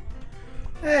money.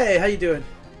 Hey, how you doing?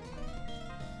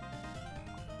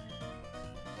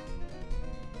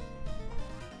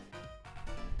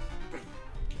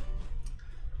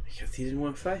 I guess he didn't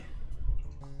want to fight.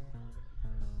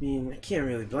 I mean, I can't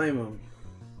really blame him.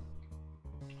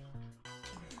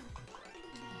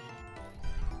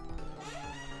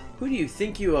 Who do you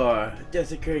think you are,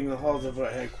 desecrating the halls of our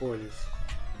headquarters?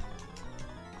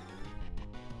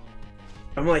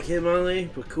 I'm like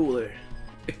Hitmonlee, but cooler.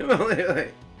 Hitmonlee,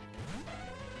 like...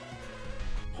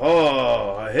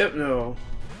 Oh, a Hypno.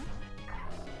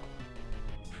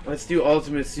 Let's do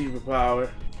ultimate superpower.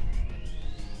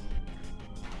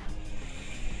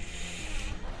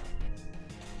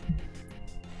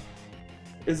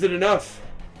 Is it enough?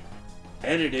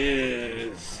 And it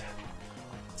is.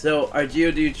 So, our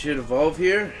Geodude should evolve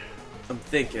here? I'm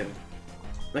thinking.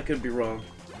 I could be wrong.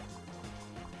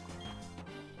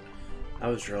 I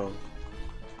was wrong.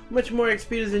 How much more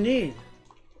XP does it need?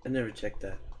 I never checked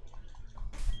that.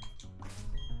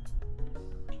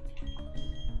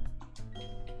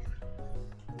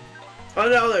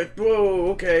 Another!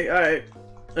 Whoa, okay, alright.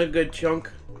 A good chunk.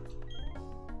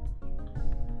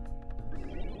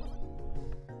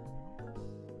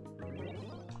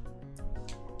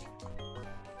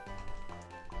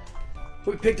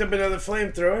 We picked up another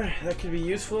flamethrower. That could be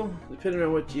useful, depending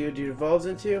on what Geodude evolves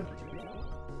into.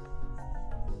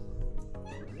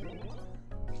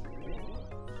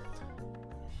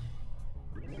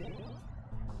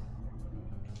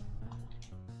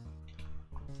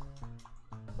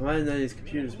 Why did none of these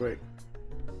computers work?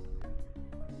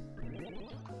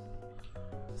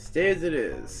 Stay as it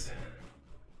is.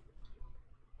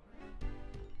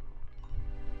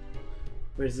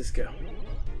 Where does this go?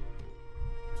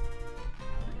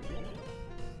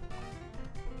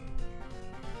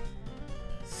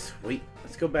 Sweet.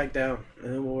 Let's go back down,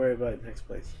 and then we'll worry about it next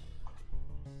place.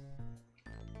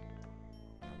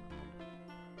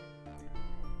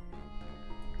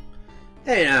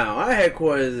 Hey now, our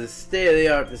headquarters is a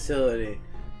state-of-the-art facility.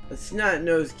 A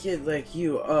snot-nosed kid like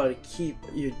you ought to keep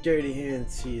your dirty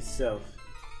hands to yourself.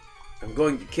 I'm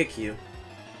going to kick you,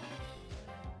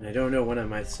 and I don't know when I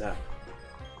might stop.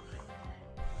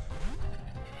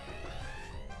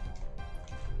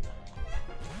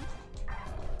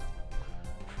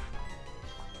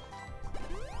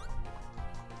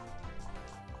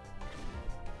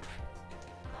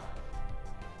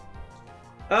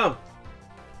 Oh!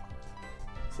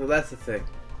 So that's the thing.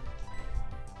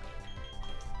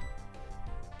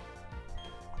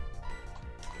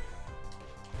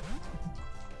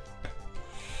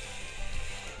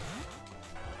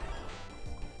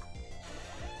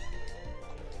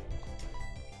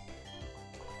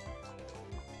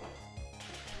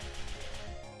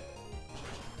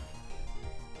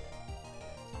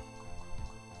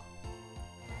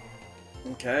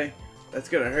 Okay, that's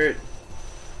gonna hurt.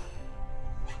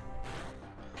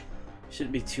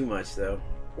 Shouldn't be too much though.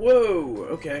 Whoa,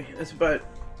 okay, that's about...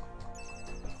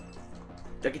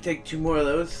 I can take 2 more of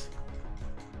those.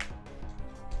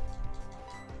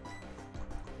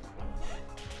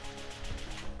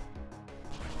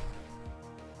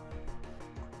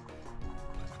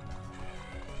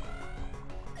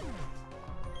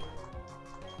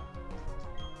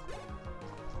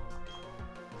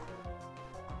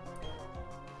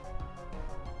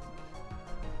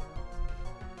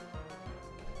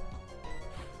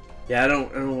 Yeah, I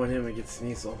don't want him to get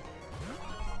Sneasel.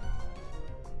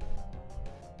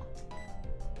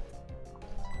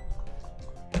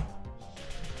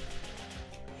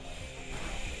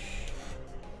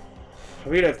 Are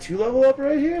we gonna have 2 level up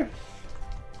right here?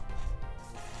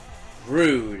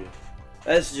 Rude.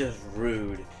 That's just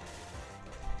rude.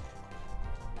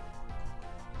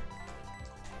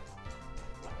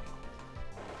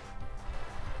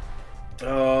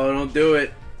 Oh, don't do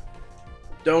it.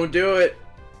 Don't do it.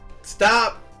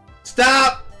 Stop!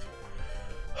 Stop!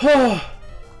 Oh,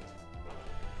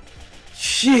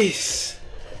 jeez.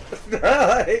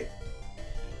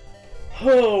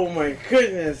 Oh my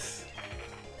goodness.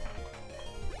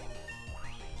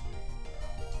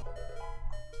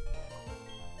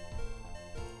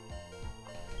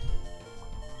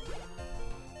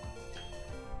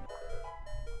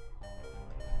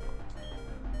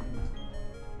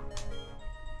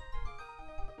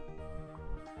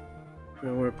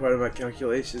 No more part of my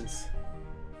calculations.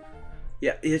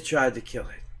 Yeah, you tried to kill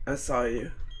it. I saw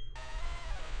you.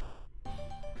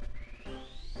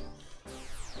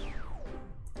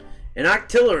 An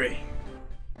artillery.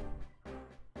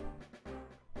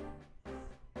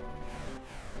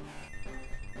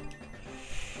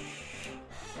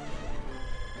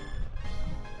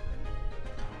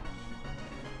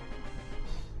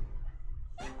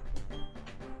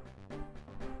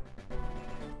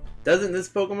 Doesn't this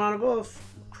Pokemon evolve?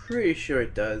 Pretty sure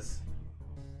it does.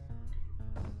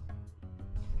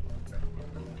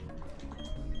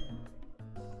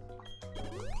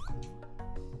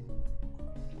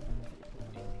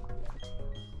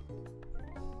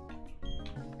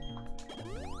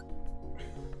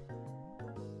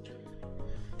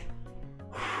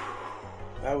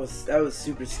 That was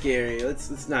super scary.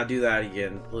 Let's not do that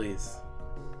again, please.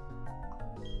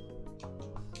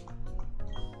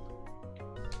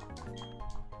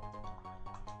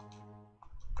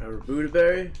 A Buddha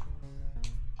berry.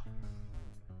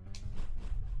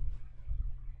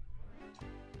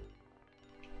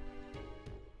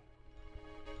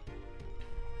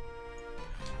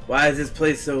 Why is this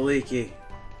place so leaky?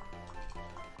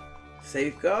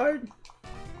 Safeguard?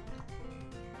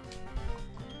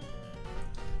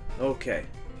 Okay.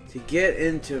 To get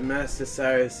into Master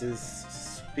Cyrus's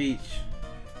speech.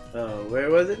 Oh,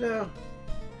 where was it now?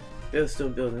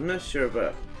 Billstone building. I'm not sure,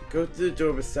 but go through the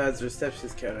door besides the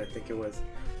receptionist counter, I think it was.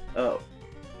 Oh.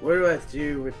 What do I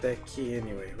do with that key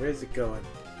anyway? Where's it going?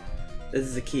 This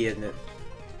is the key, isn't it?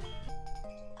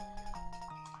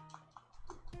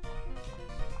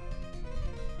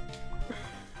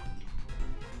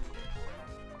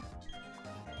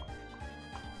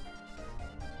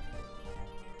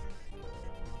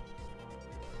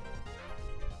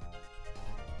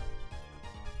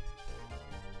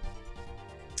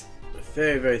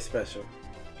 Very, very special.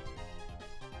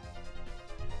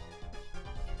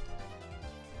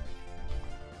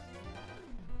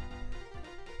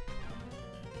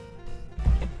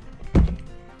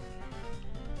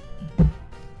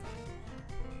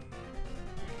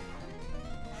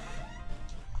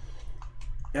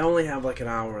 I only have like an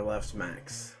hour left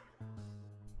max.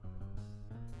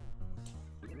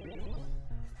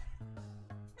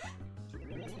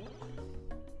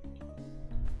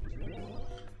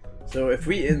 So if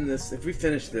we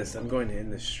finish this, I'm going to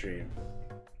end this stream.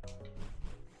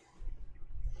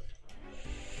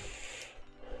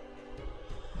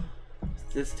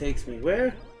 This takes me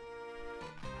where?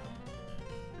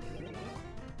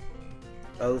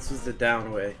 Oh, this was the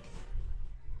down way.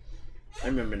 I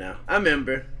remember now. I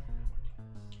remember.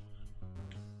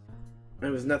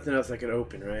 There was nothing else I could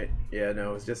open, right? Yeah,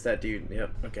 no, it was just that dude.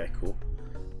 Yep, okay, cool.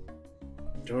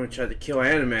 Don't want to try to kill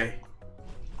anime.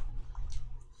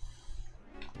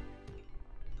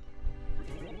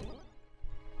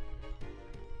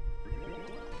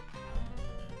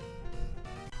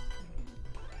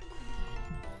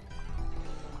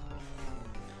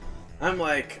 I'm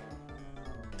like,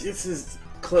 this is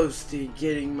close to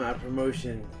getting my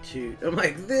promotion to... I'm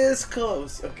like, this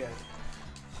close. Okay.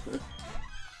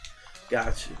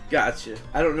 Gotcha. Gotcha.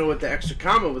 I don't know what the extra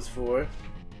comma was for.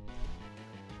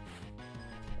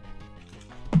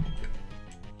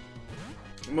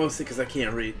 Mostly because I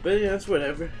can't read, but yeah, it's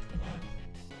whatever.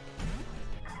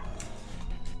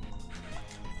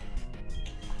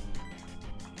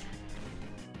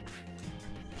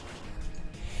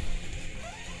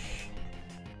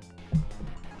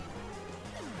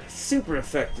 Super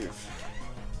effective.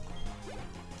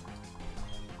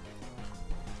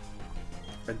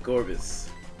 A Gorbis.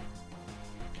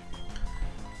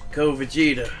 Go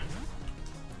Vegeta.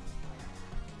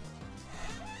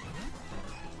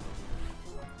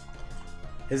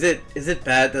 Is it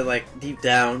bad that, like, deep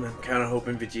down I'm kind of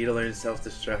hoping Vegeta learns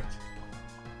self-destruct?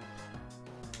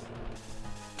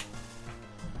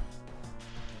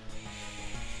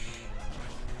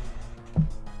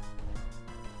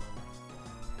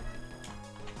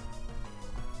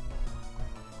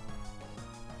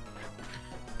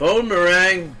 Bone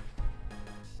meringue.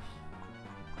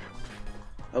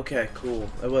 Okay, cool.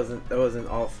 That wasn't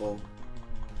awful.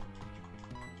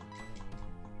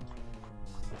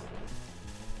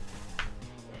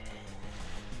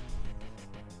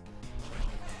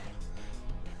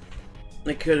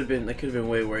 It could have been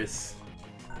way worse.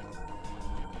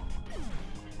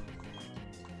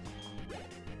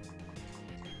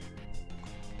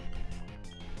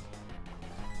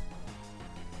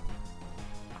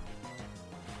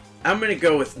 I'm gonna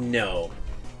go with no.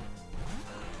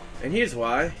 And here's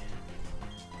why.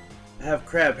 I have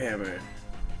Crab Hammer.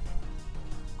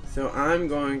 So I'm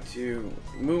going to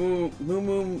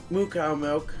moo cow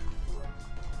milk.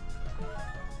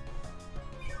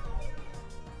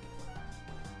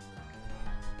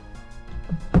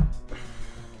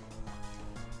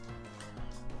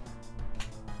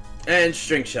 And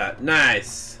string shot.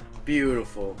 Nice.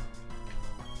 Beautiful.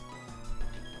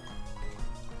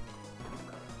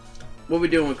 What we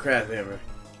doing with Crab Hammer?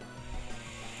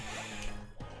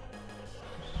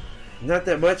 Not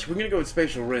that much. We're gonna go with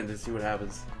Spatial Rend and see what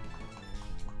happens.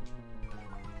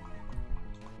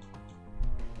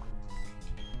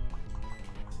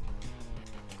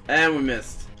 And we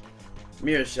missed.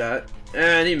 Mirror shot.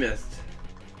 And he missed.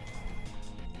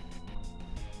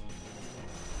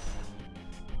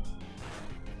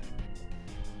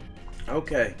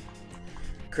 Okay.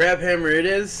 Crab Hammer it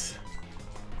is.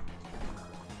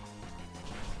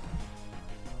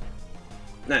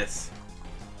 Nice.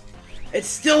 It's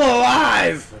still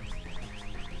alive!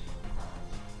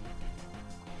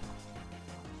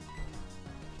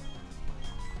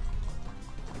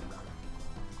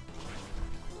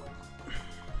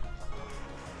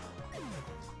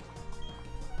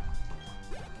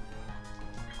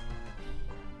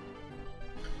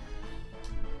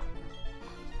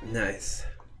 Nice.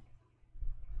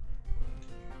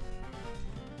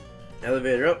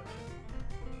 Elevator up.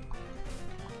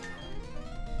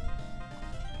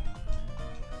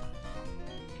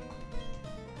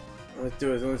 Let's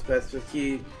do it. Only pass the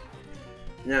key.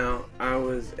 Now, I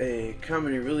was a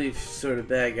comedy relief sort of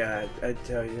bad guy, I'd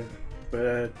tell you, but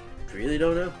I really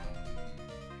don't know.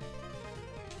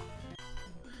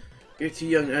 You're too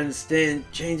young to understand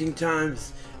changing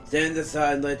times. Stand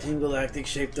aside and let Team Galactic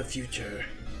shape the future.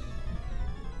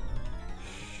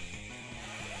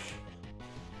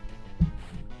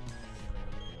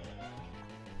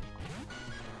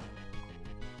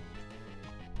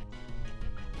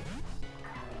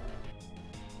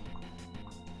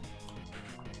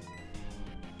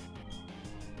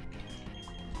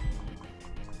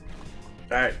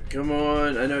 Alright, come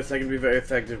on. I know it's not going to be very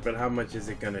effective, but how much is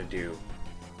it going to do?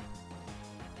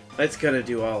 It's going to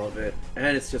do all of it,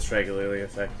 and it's just regularly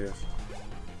effective.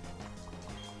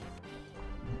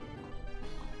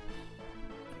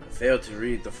 I failed to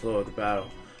read the flow of the battle.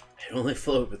 It only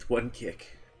flowed with one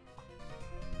kick.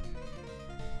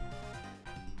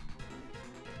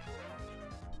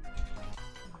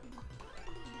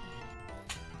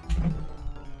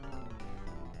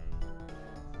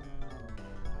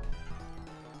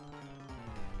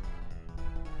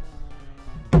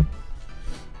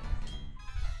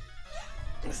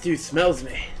 This dude smells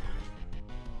me.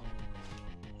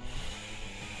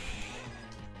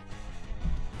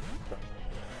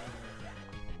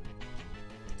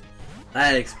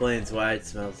 That explains why it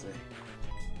smells me.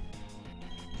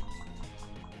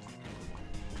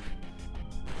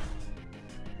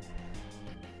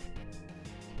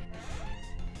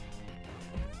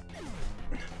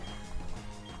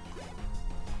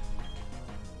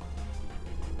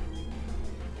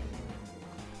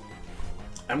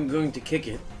 I'm going to kick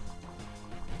it.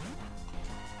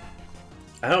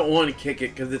 I don't want to kick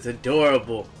it because it's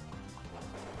adorable.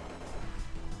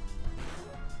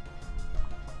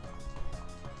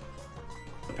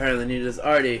 Apparently neither does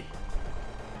Artie.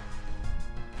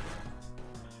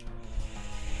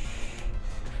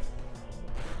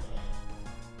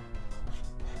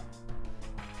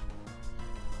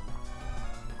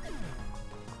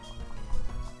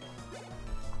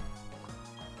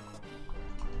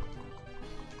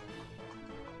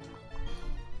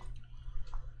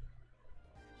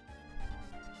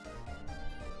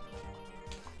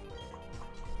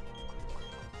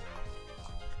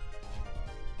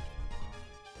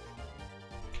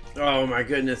 Oh my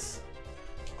goodness.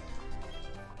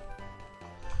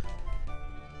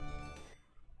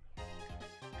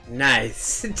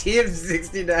 Nice.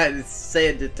 TM69 is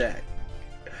sand attack.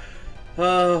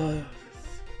 Oh.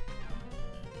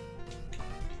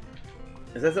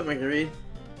 Is that something I can read?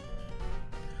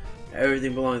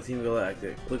 Everything belongs to Team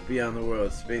Galactic. Look beyond the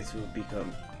world. Space will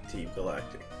become Team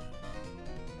Galactic.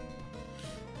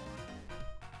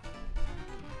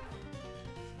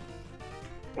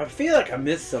 I feel like I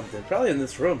missed something. Probably in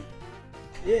this room.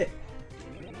 Yeah.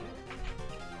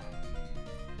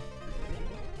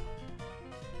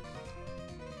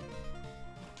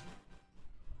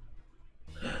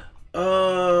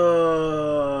 Oh.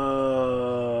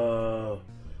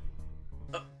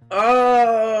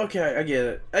 Oh, okay. I get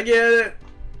it. I get it.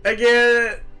 I get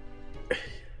it.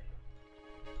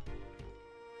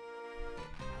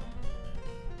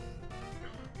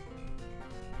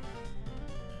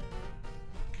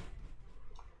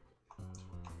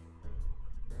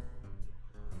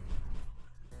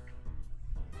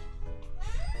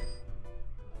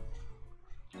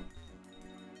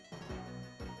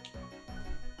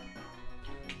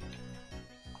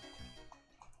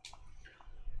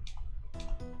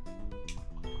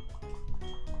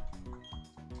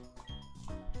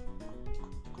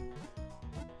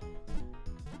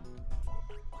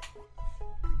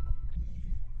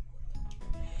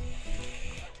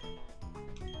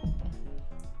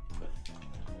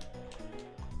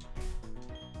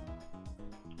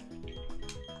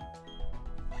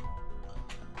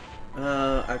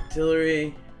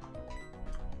 Artillery.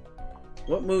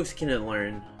 What moves can it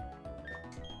learn?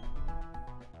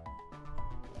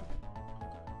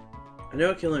 I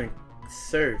know it can learn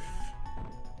surf.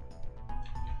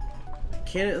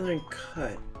 Can it learn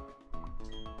cut?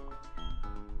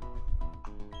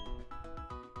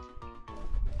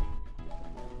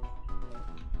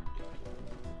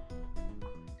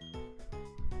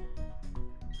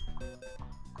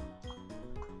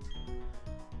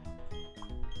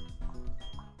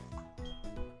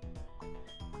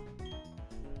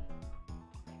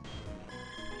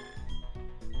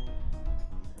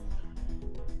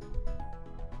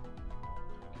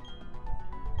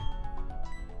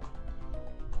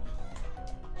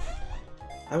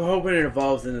 I'm hoping it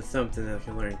evolves into something that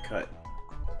can learn cut.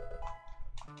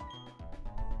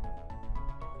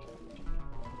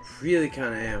 Really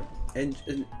kind of am.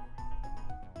 And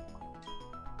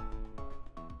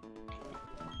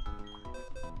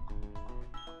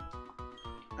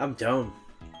I'm dumb.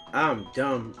 I'm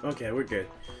dumb. Okay, we're good.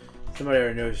 Somebody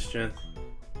already knows strength.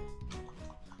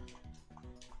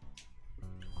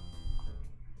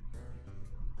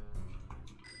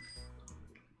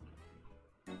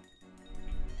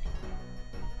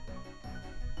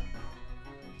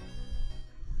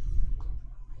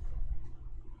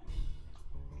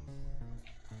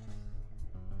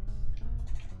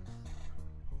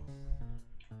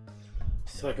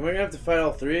 So, like, am I gonna have to fight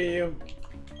all three of you?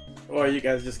 Or are you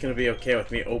guys just gonna be okay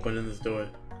with me opening this door?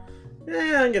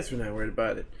 I guess we're not worried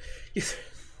about it.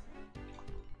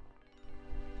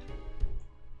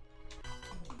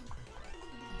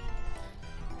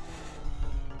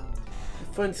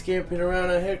 Fun scamping around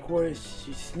our headquarters,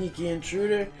 you sneaky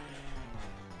intruder.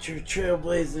 Your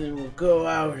trailblazing will go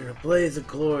out in a blaze of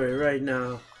glory right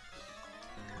now.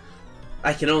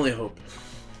 I can only hope.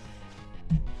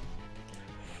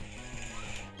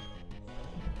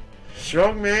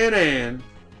 Strongman and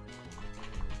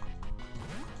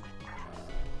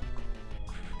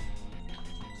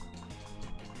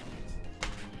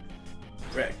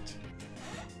wrecked.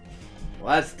 Well,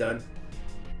 that's done.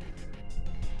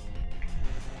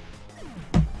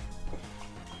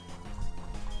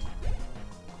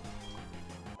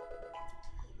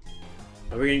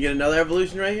 Are we gonna get another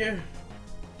evolution right here?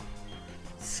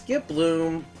 Skip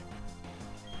Bloom.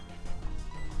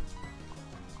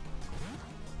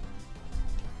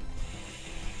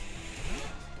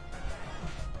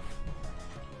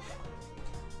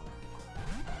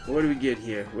 What do we get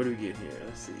here? What do we get here?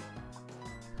 Let's see.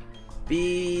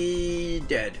 Be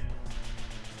dead.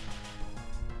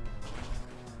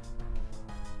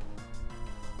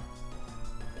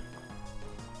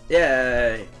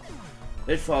 Yay!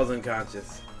 It falls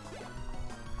unconscious.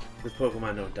 This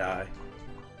Pokemon don't die.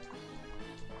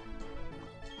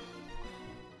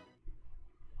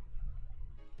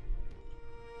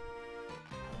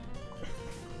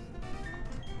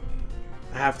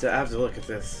 I have to look at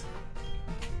this.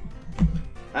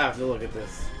 I have to look at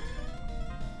this.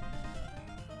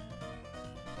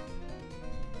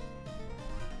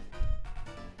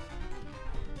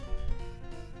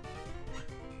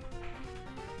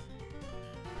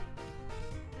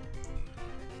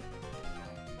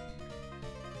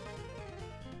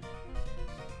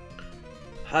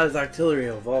 How does artillery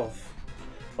evolve?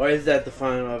 Or is that the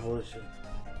final evolution?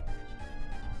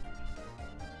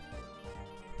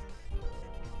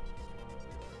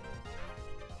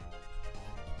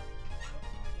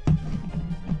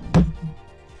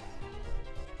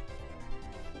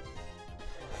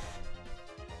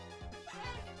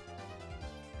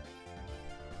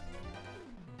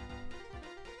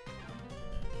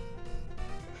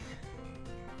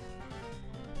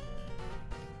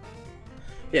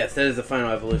 Yes, that is the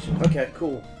final evolution. Okay,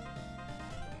 cool.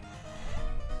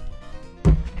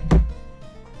 I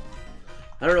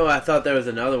don't know why I thought there was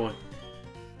another one.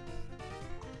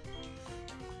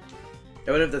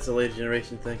 I wonder if that's a later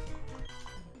generation thing.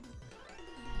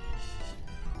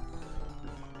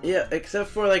 Yeah, except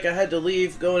for like I had to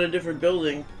leave, go in a different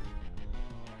building.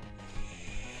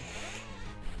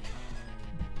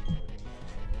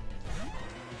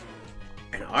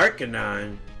 An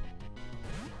Arcanine.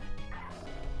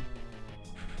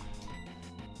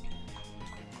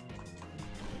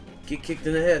 Get kicked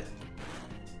in the head.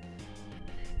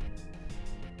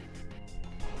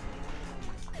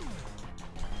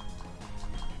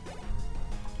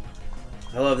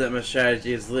 I love that my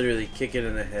strategy is literally kick it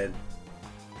in the head.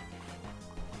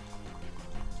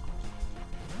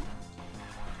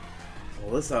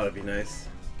 Well, this ought to be nice.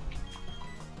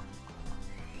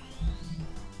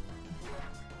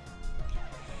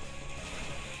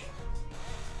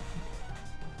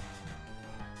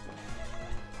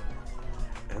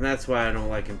 And that's why I don't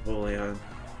like Empoleon.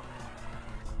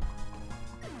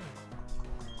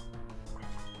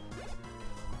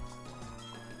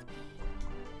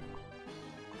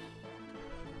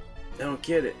 I don't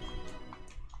get it.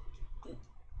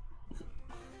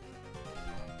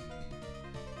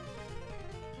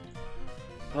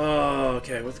 Oh,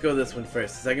 okay, let's go this one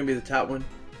first. Is that gonna be the top one?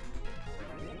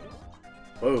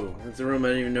 Whoa, that's a room I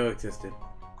didn't even know existed.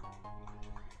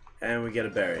 And we get a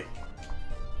berry.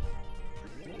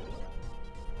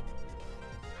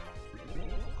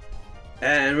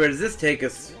 And where does this take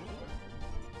us?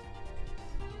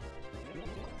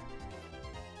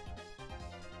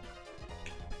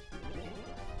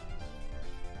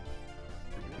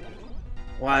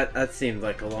 What? That seems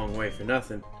like a long way for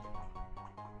nothing.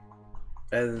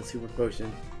 Better than Super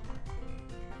Potion.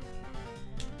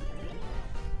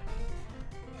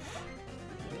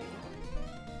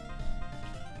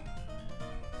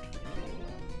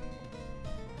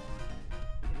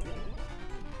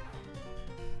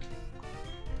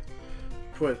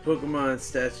 Pokemon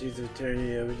Statues of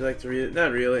Eternity. Would you like to read it?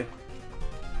 Not really.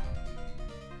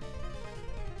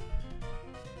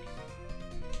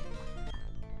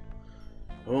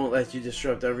 I won't let you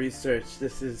disrupt our research.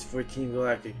 This is for Team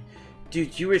Galactic.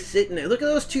 Dude, you were sitting there. Look at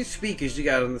those two speakers you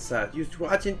got on the side. You was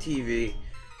watching TV.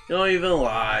 Don't even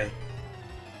lie.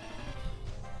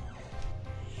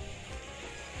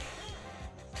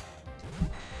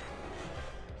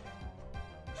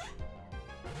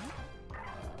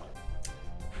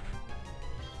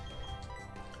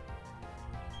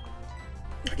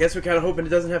 I guess we're kind of hoping it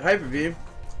doesn't have Hyper Beam.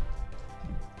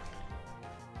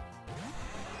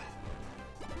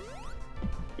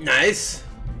 Nice.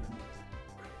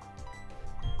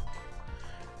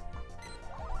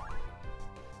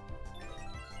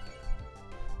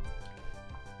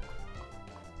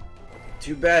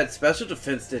 Too bad special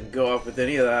defense didn't go up with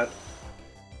any of that.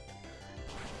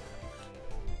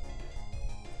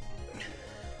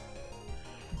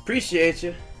 Appreciate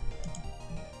you.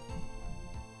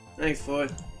 Thanks,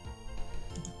 Floyd.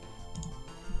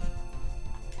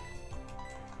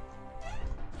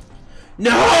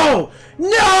 No!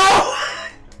 No!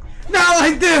 Not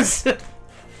like this!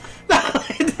 Not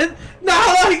like this!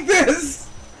 Not like this!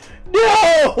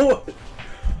 No!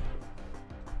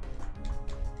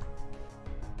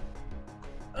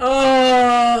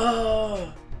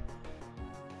 Oh!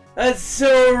 That's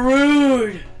so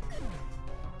rude!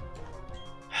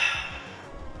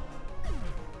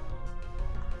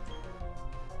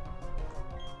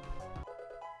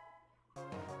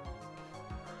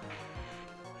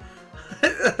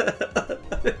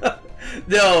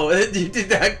 No, you did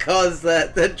not cause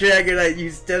that. That Dragonite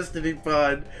used Destiny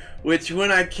Pod, which when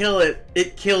I kill it,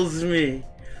 it kills me.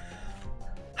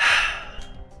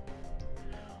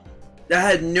 I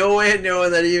had no way of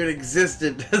knowing that it even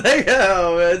existed. Like,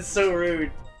 oh man, it's so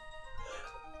rude.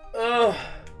 Oh.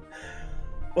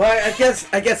 Well, I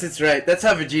guess it's right. That's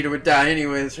how Vegeta would die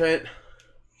anyways, right?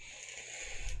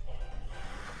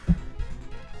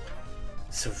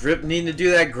 So Rip needing to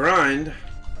do that grind.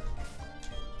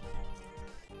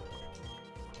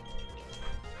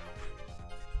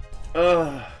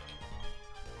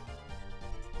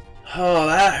 Oh,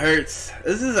 that hurts.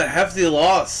 This is a hefty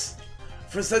loss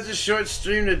for such a short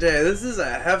stream today. This is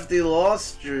a hefty loss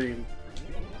stream.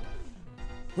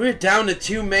 We're down to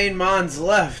 2 main mons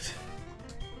left.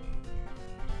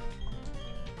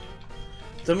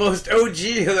 The most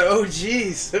OG of the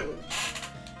OGs.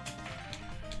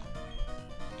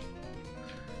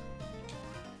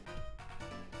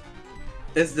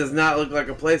 This does not look like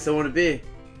a place I want to be.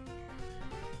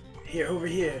 Here, over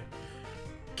here.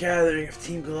 Gathering of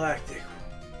Team Galactic.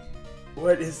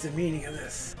 What is the meaning of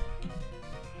this?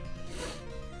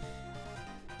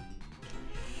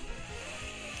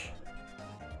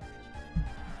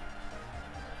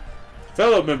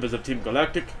 Fellow members of Team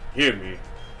Galactic, hear me.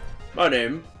 My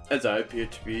name, as I appear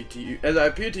to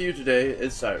you today,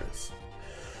 is Cyrus.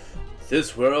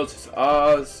 This world of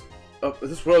ours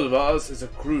is a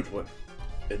crude one.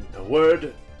 In a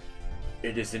word,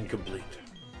 it is incomplete.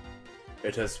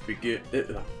 It has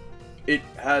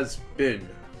been,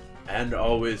 and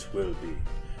always will be,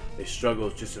 a struggle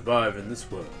to survive in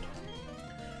this world.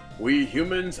 We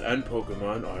humans and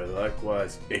Pokemon are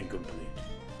likewise incomplete.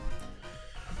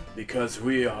 Because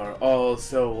we are all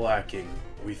so lacking.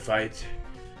 We fight,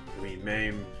 we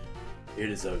maim, it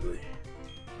is ugly.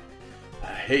 I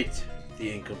hate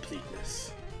the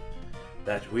incompleteness.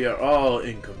 That we are all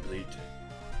incomplete.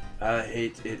 I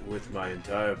hate it with my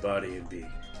entire body and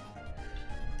being.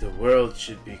 The world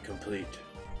should be complete.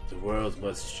 The world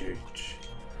must change.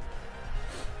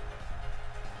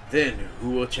 Then who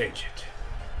will change it?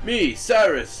 Me,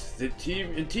 Cyrus, the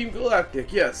team in Team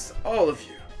Galactic, yes, all of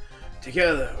you.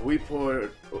 Together we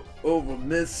poured over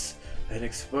myths and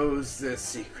exposed their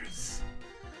secrets.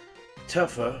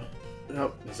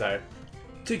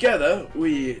 Together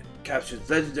we captured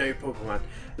legendary Pokemon.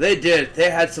 They did,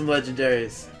 they had some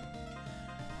legendaries.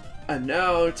 And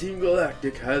now Team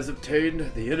Galactic has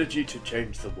obtained the energy to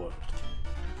change the world.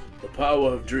 The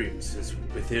power of dreams is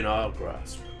within our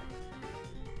grasp.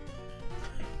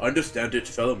 Understand it,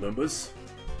 fellow members.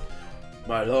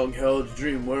 My long-held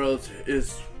dream world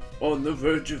is on the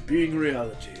verge of being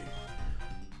reality.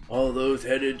 All those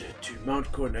headed to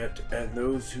Mount Cornet and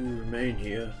those who remain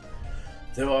here,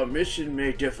 though our mission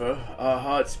may differ, our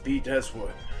hearts beat as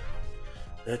one.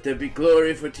 Let there be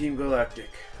glory for Team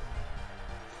Galactic.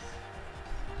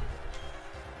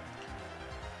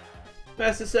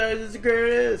 Master Cyrus is the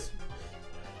greatest!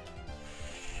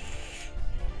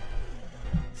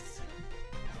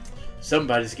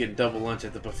 Somebody's getting double lunch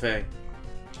at the buffet.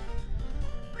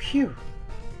 Phew!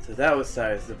 So that was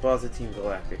Cyrus, the boss of Team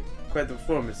Galactic. Quite the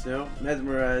performance, no?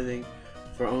 Mesmerizing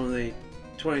for only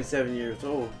 27 years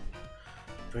old.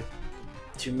 But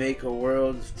to make a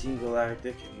world of Team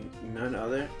Galactic and none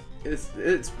other, it's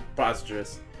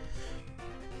preposterous.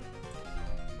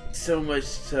 So much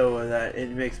so that it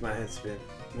makes my head spin.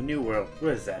 A new world,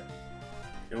 what is that?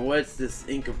 And what's this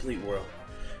incomplete world?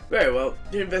 Very well,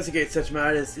 to investigate such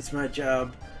matters, it's my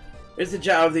job. It's the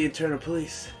job of the internal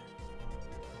police.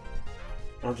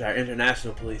 I'm sorry,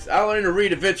 international police. I'll learn to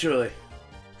read eventually.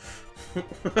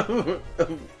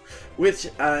 Which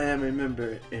I am a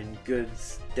member in good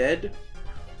stead.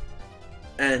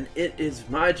 And it is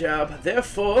my job,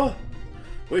 therefore,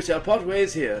 we shall part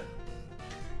ways here.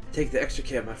 Take the extra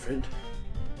care, my friend.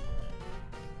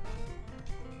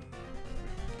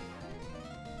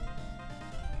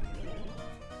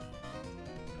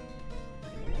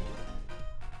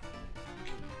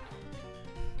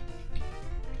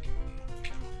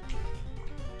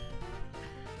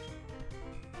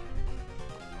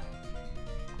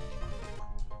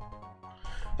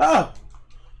 Oh!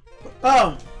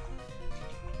 Oh!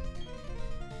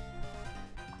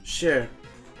 Sure.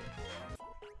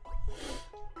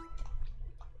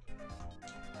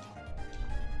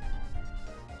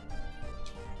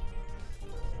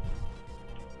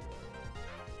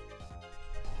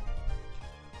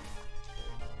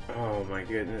 Oh my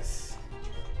goodness.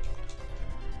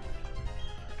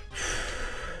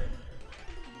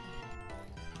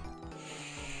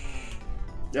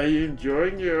 Are you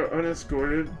enjoying your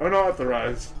unescorted,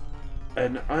 unauthorized,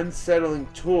 and unsettling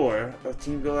tour of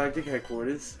Team Galactic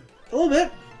headquarters? A little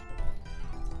bit.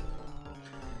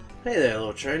 Hey there,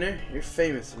 little trainer. You're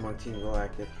famous among Team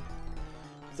Galactic.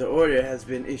 The order has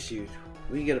been issued.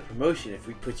 We can get a promotion if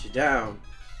we put you down.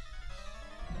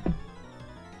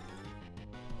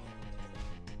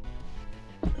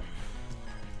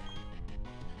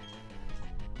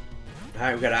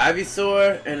 Alright, we got an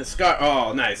Ivysaur and a Scar.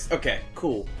 Oh, nice. Okay,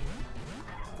 cool.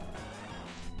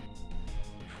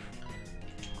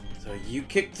 So you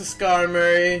kick the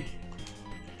Skarmory.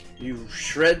 You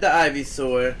shred the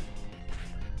Ivysaur.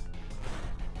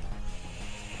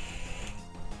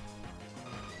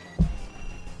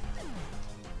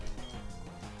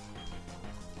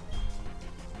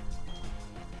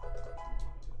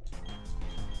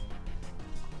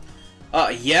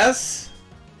 Yes?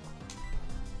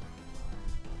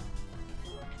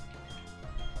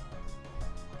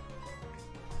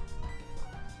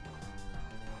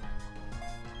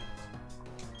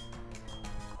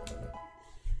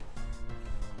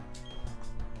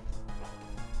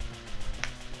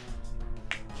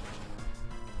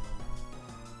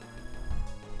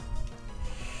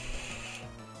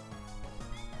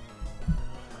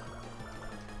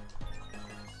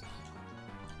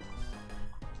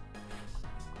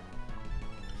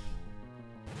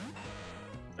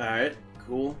 Alright,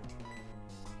 cool.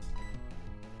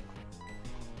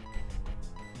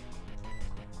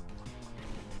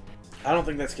 I don't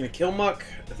think that's gonna kill Muck.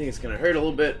 I think it's gonna hurt a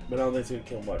little bit, but I don't think it's gonna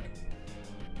kill Muck.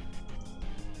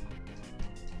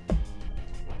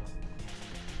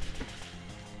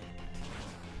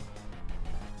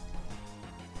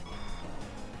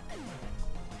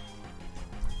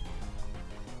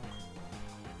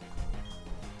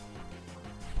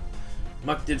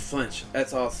 Muck did flinch.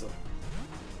 That's awesome.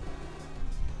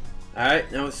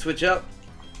 Alright, now let's switch up.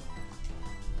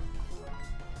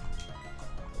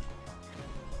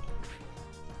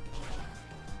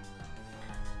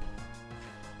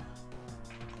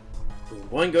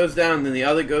 One goes down, then the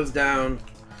other goes down,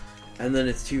 and then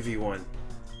it's 2v1.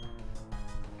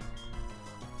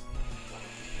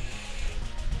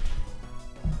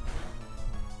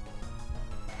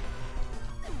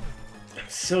 I'm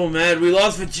so mad we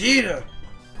lost Vegeta!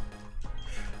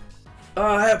 Oh,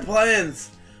 I had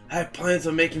plans! I had plans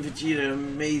on making Vegeta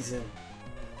amazing.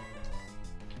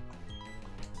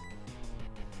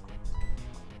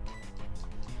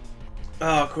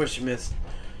 Oh, of course you missed.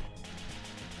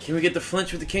 Can we get the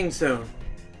flinch with the King Stone?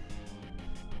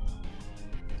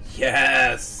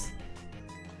 Yes!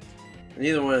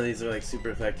 Neither one of these are like super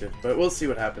effective, but we'll see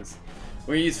what happens.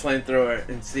 We're gonna use Flamethrower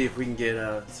and see if we can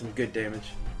get some good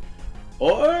damage.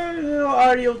 Or, you know,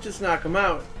 Artie will just knock him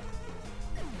out.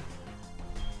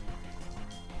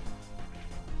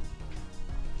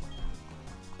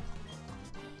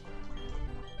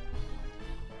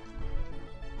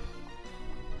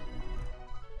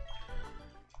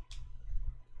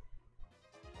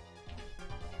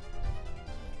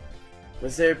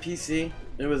 Was there a PC?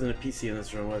 There wasn't a PC in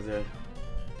this room, was there?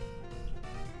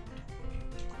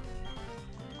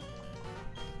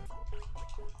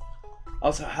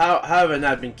 Also, how have I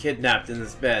not been kidnapped in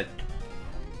this bed?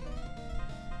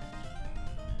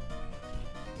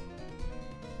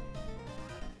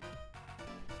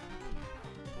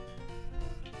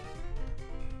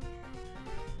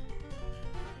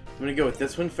 I'm gonna go with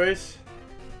this one first.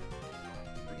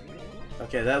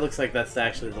 Okay, that looks like that's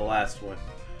actually the last one.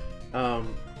 Oh,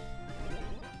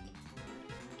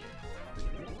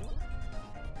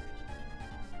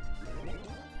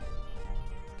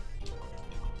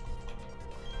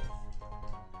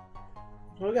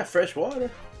 we got fresh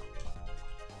water.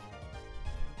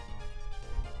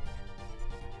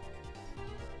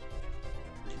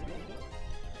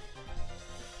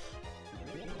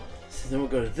 So then we'll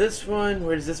go to this one.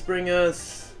 Where does this bring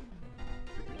us?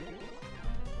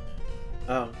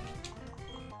 Oh.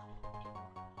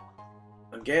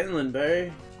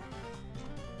 Gatlinberry.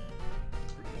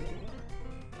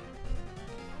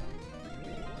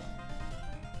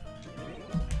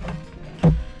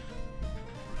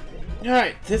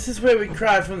 Alright, this is where we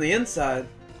cry from the inside.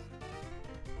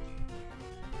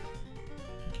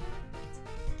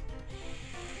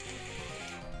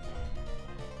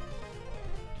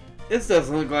 This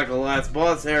doesn't look like a last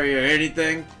boss area or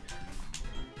anything.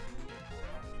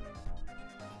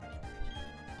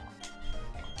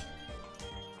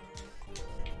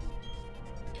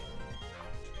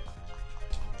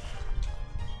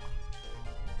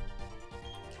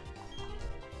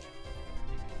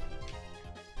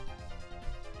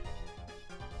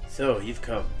 So, you've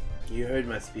come. You heard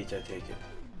my speech, I take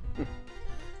it.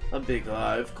 A big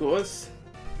lie, of course.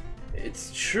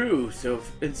 It's true,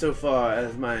 insofar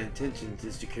as my intention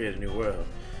is to create a new world.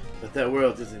 But that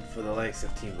world isn't for the likes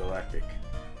of Team Galactic.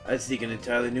 I seek an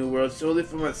entirely new world solely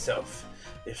for myself.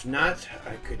 If not,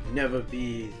 I could never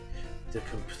be the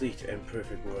complete and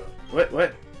perfect world.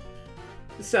 What?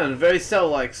 This sounded very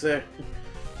Cell-like, sir.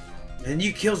 And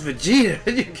you killed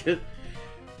Vegeta!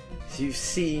 You've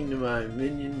seen my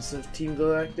minions of Team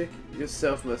Galactic?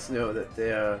 Yourself must know that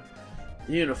they are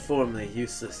uniformly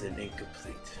useless and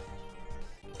incomplete.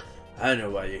 I know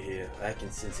why you're here. I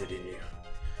can sense it in you.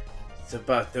 It's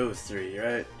about those three,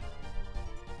 right?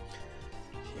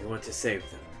 You want to save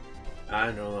them.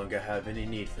 I no longer have any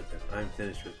need for them. I'm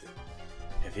finished with them.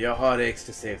 If your heart aches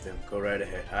to save them, go right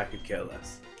ahead. I could care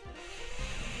less.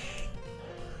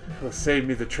 It will save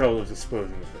me the trouble of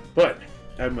disposing of them. But,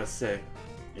 I must say,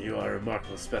 You are a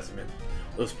remarkable specimen.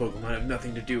 Those Pokemon have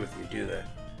nothing to do with you, do they?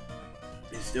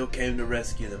 You still came to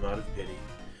rescue them out of pity.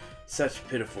 Such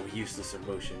pitiful, useless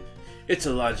emotion. It's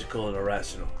illogical and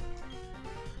irrational.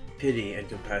 Pity and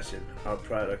compassion are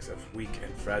products of weak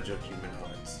and fragile human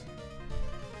hearts.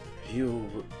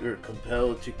 You were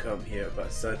compelled to come here by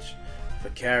such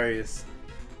vicarious...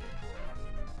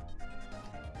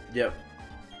 Yep.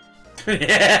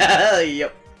 Yeah,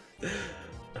 yep.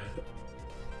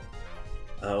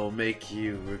 I will make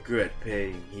you regret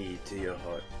paying heed to your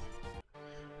heart.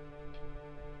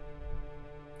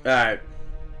 Alright.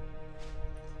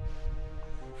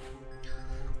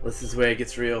 This is where it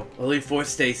gets real. Only for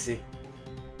Stacy.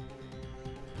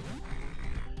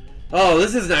 Oh,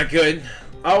 this is not good.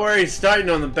 Already starting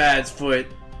on the bad foot.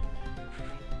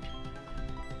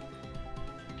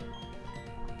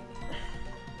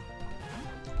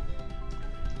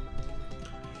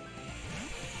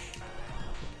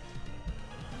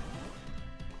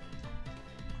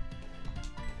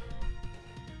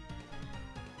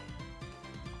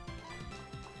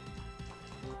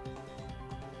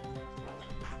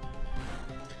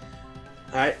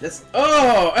 Alright, let's...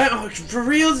 Oh! For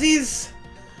realsies?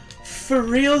 For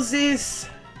realsies?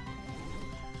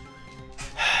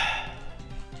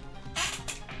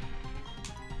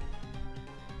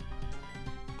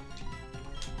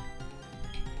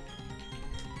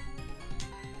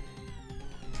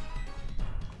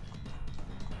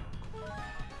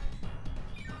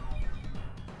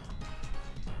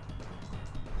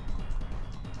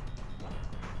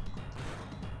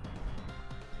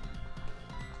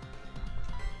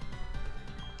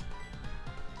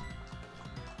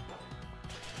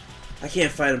 I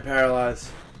can't fight him paralyzed.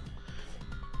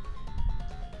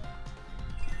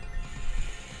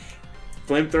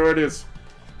 Flamethrower it is.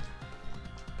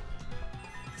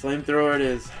 Flamethrower it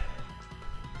is.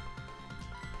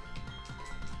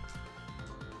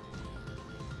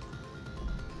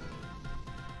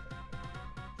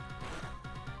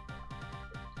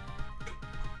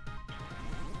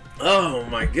 Oh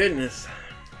my goodness.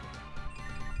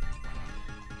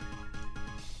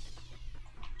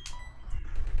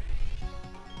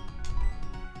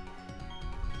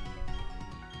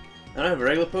 I don't have a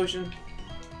regular potion.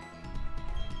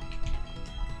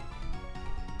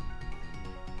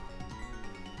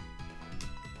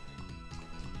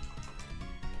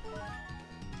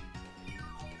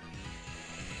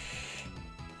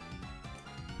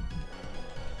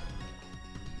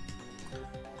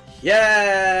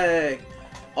 Yay!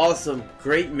 Awesome.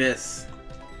 Great miss.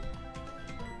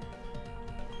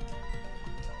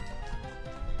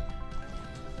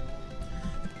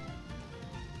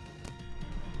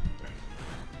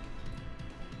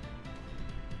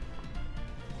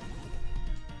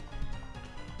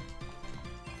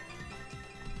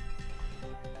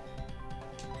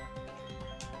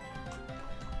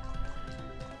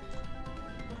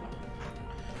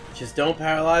 Just don't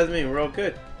paralyze me and we're all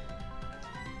good.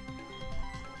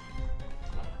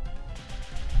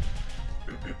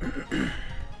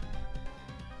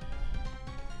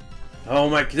 Oh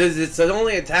my goodness, it's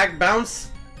only attack bounce?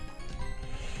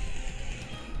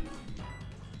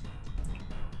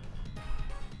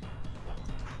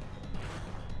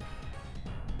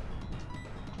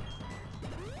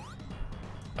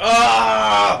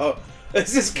 Oh!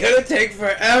 This is gonna take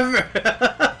forever!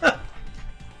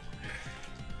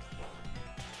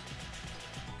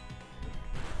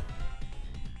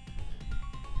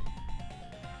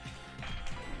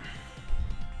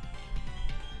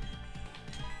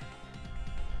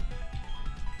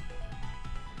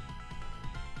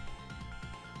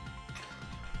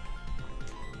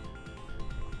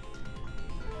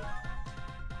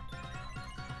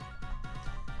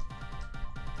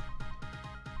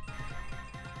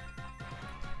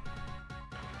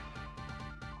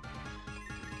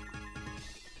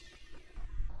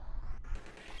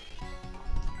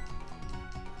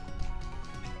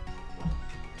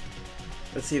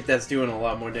 Let's see if that's doing a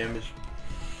lot more damage.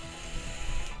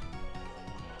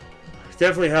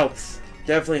 Definitely helps.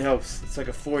 Definitely helps. It's like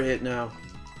a 4-hit now.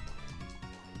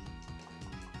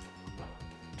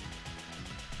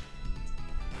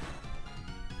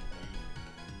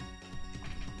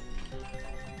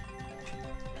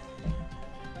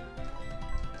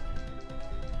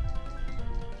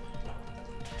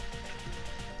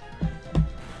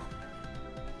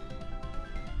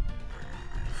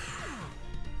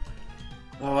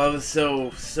 Oh, that was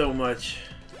so much.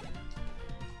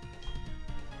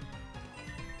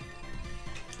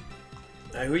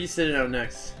 Alright, who are you sitting out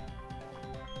next?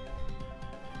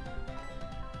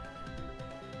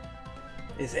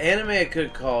 Is anime a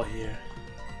good call here?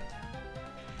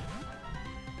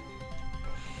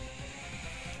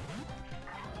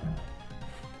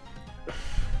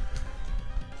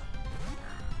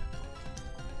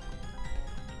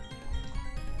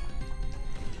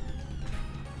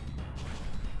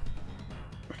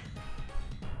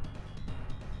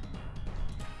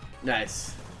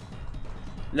 Nice.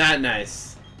 Not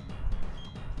nice.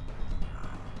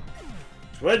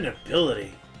 What an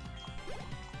ability.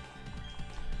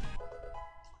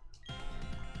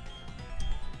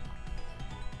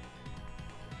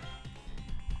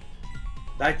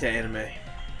 Back to anime.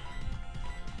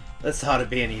 This ought to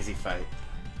be an easy fight.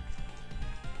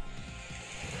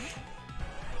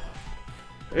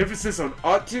 Emphasis on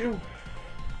ought to.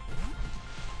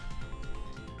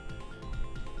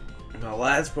 My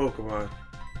last Pokemon.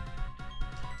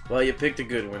 Well, you picked a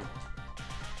good one.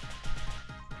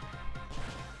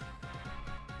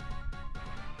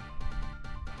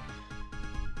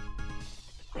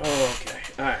 Oh, okay.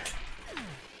 Alright.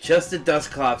 Just the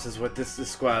Dusclops is what this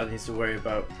squad needs to worry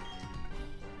about.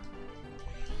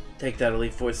 Take that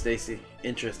Elite Four, Stacy.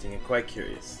 Interesting and quite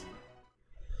curious.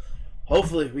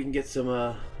 Hopefully we can get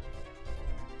some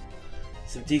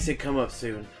decent come up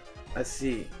soon. I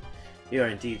see. You are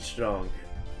indeed strong.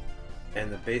 And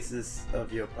the basis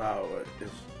of your power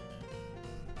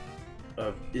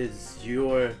is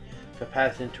your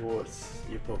compassion towards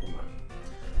your Pokemon.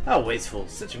 How wasteful.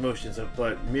 Such emotions are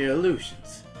but mere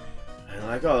illusions. And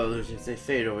like all illusions, they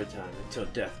fade over time until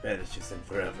death banishes them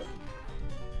forever.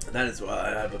 And that is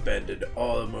why I have abandoned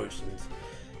all emotions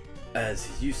as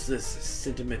useless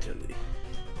sentimentality.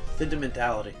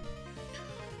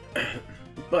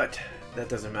 But that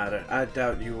doesn't matter. I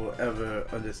doubt you will ever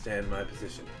understand my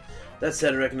position. That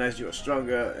said, I recognize you are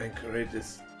stronger and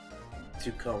courageous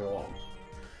to come along.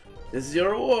 This is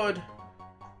your reward.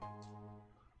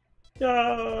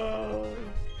 No.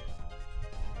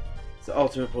 It's the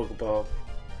ultimate Pokeball.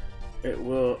 It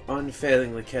will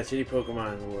unfailingly catch any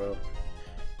Pokemon in the world,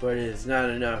 but it is not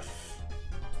enough.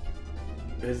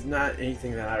 It is not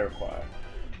anything that I require.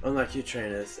 Unlike you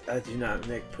trainers, I do not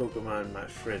make Pokemon my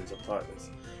friends or partners.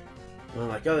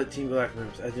 Unlike other Team Galactic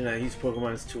members, I do not use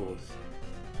Pokemon as tools.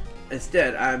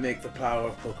 Instead, I make the power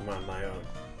of Pokemon my own.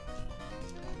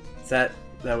 Is that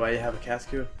why you have a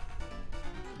Cascue?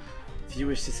 If you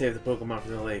wish to save the Pokemon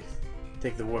from the lake,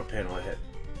 take the war panel ahead.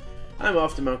 I'm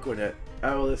off to Mount Cornet.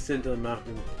 I will ascend to the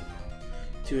mountain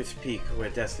to its peak where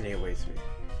destiny awaits me.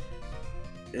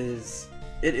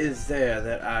 It is there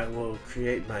that I will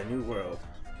create my new world.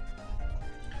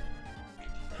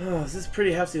 Oh, this is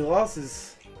pretty hefty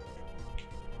losses.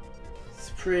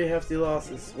 It's pretty hefty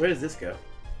losses. Where does this go?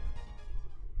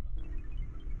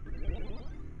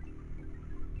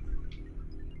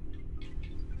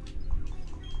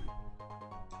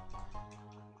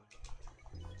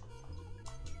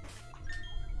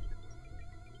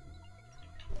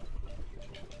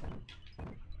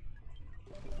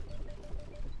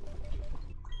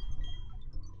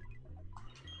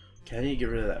 Okay, I need to get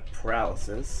rid of that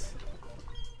paralysis.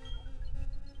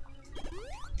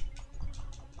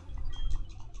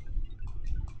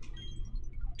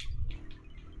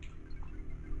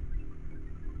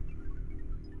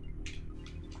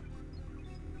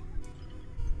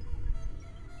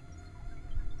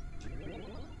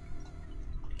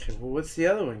 Okay, well, what's the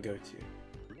other one go to?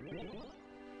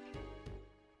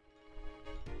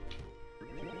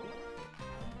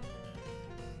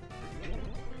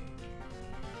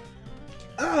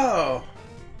 Oh!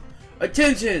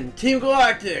 Attention! Team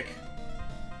Galactic!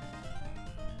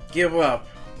 Give up.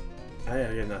 I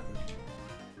got nothing.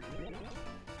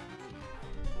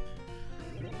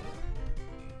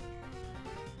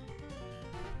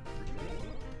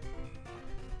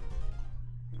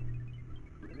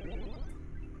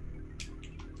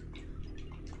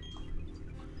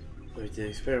 We did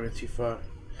experiment too far.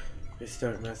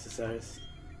 Restart Master Cyrus.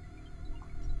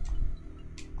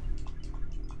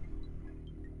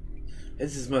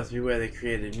 This must be where they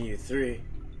created Mew 3.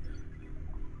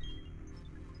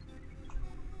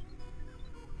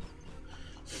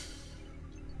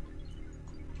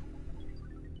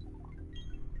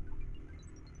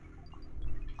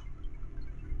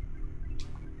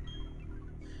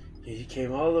 You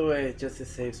came all the way just to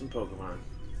save some Pokemon.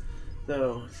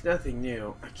 Though, it's nothing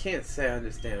new. I can't say I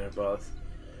understand our boss.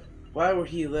 Why would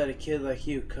he let a kid like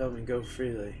you come and go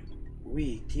freely?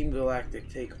 We, Team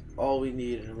Galactic, take all we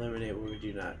need and eliminate what we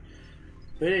do not.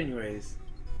 But anyways,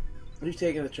 you've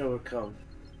taken the trouble to come.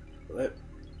 Let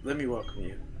me welcome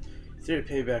you. It's there to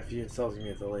pay back for you insulting me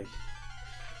at the lake.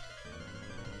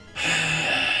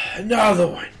 Another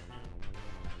one!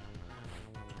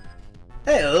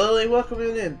 Hey Lily, welcome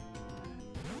in.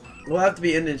 We'll have to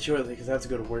be ending shortly because I have to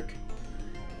go to work.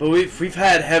 But we've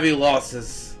had heavy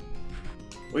losses.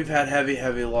 We've had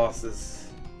heavy losses.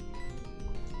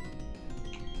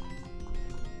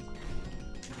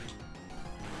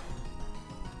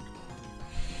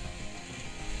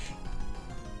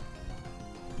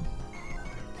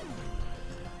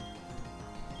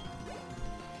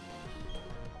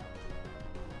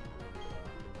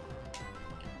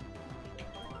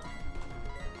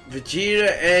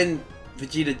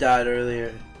 Vegeta died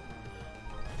earlier.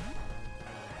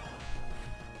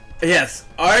 Yes,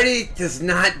 Artie does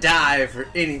not die for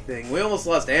anything. We almost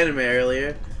lost Anime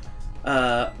earlier.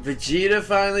 Vegeta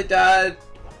finally died.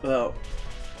 Well,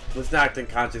 was knocked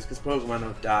unconscious because Pokemon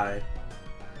don't die.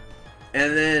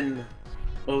 And then,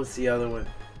 what was the other one?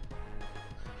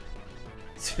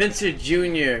 Spencer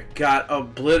Jr. got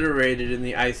obliterated in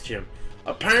the ice gym.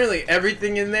 Apparently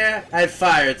everything in there had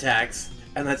fire attacks,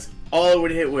 and that's all it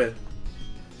would hit with.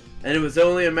 And it was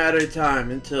only a matter of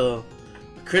time until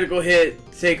a critical hit,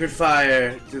 Sacred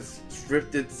Fire, just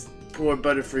ripped its poor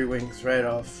Butterfree wings right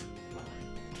off.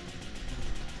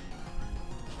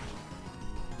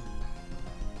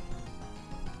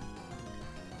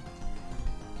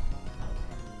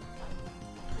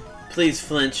 Please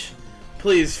flinch.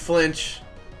 Please flinch.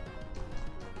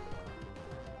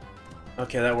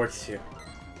 Okay, that works too.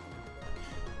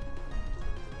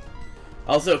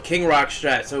 Also, King Rock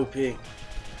strat's OP. You're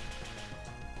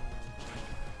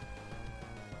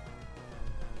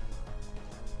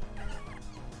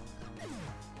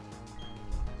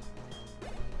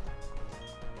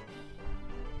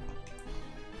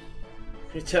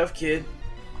tough, kid.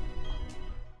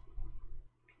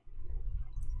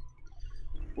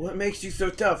 What makes you so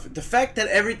tough? The fact that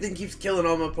everything keeps killing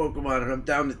all my Pokemon and I'm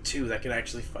down to 2 that can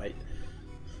actually fight.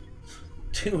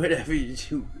 Do whatever you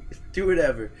do. Do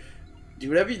whatever. Do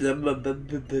whatever you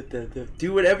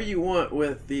do whatever you want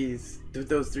with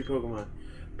those 3 Pokemon.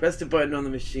 Press the button on the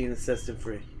machine and set them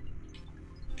free.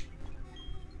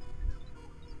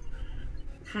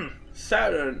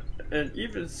 Saturn and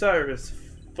even Cyrus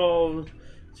fall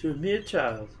to a mere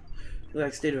child. The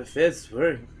like state of affairs is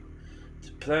worrying.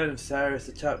 The plan of Cyrus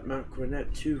atop Mount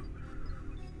Coronet too.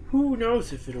 Who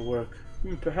knows if it'll work?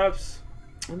 Perhaps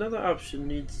another option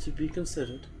needs to be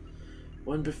considered.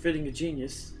 One befitting a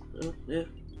genius. Oh, yeah.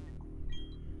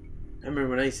 I remember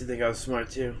when I used to think I was smart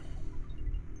too.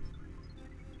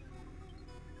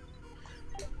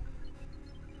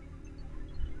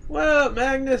 What up,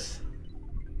 Magnus?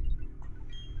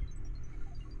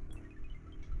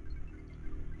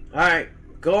 Alright,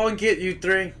 go and get you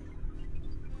 3.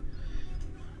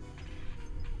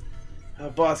 Our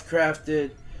boss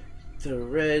crafted the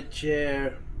red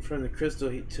chair from the crystal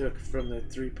he took from the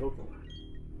 3 Pokemon.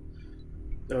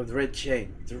 Oh, the red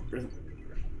chain.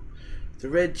 The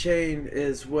red chain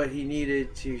is what he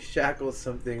needed to shackle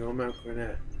something on Mount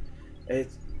Coronet.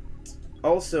 It's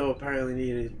also apparently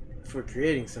needed for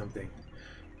creating something.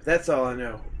 But that's all I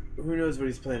know. Who knows what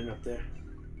he's planning up there?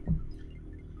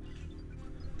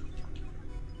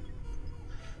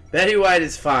 Betty White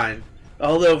is fine,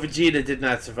 although Vegeta did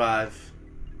not survive.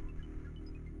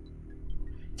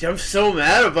 I'm so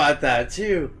mad about that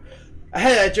too. I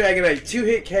had that Dragonite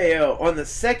 2-hit KO on the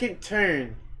 2nd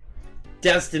turn.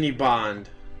 Destiny Bond.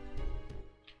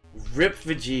 Rip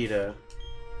Vegeta.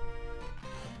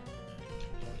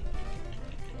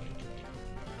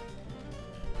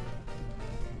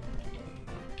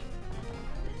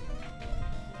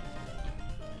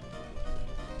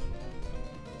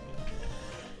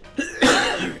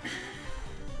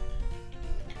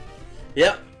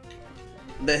 Yep.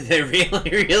 They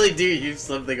really do use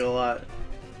something a lot.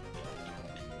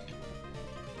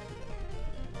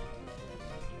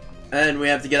 And we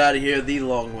have to get out of here the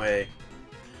long way.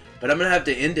 But I'm gonna have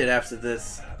to end it after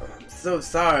this. I'm so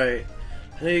sorry.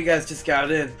 I know you guys just got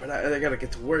in, but I gotta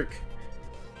get to work.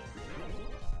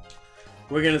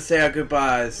 We're gonna say our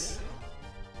goodbyes.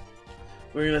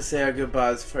 We're gonna say our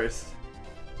goodbyes first.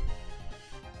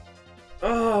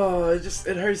 Oh, it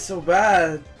hurts so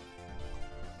bad.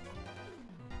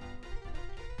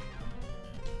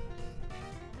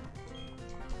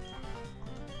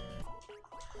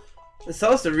 It's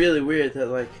also really weird that,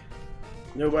 like,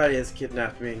 nobody has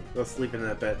kidnapped me while sleeping in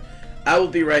that bed. I will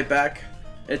be right back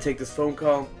and take this phone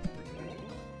call.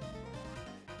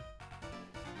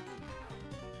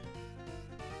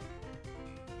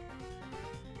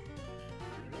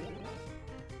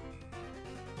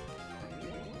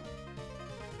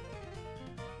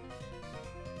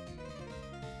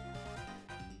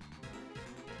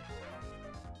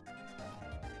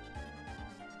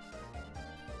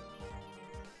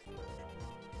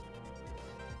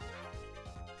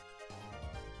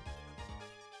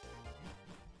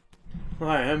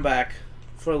 Alright, I'm back.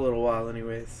 For a little while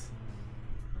anyways.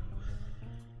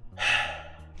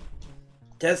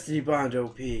 Destiny Bond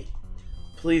OP.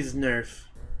 Please nerf.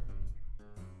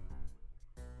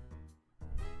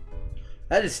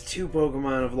 That is 2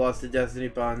 Pokemon have lost to Destiny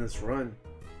Bond this run.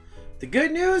 The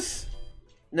good news?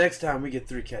 Next time we get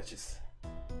 3 catches.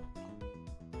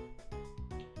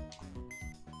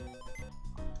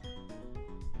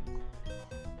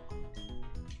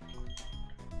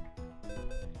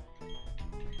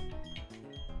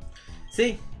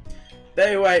 See?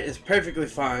 Betty White is perfectly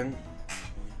fine.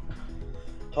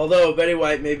 Although Betty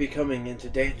White may be coming into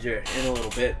danger in a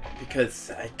little bit because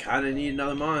I kind of need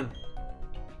another Mon.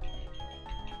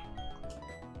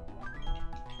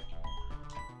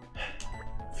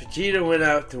 Vegeta went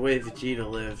out the way Vegeta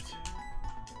lived.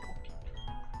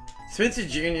 Spencer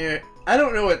Jr., I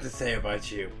don't know what to say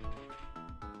about you.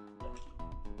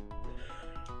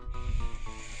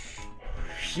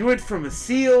 You went from a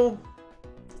seal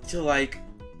to like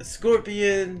a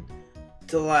scorpion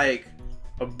to like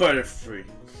a butterfree.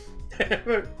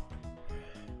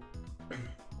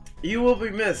 You will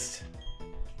be missed.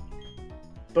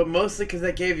 But mostly because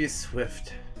I gave you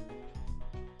Swift.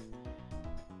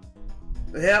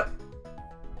 Yep.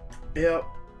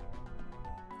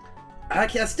 I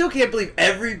still can't believe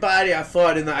everybody I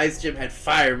fought in the ice gym had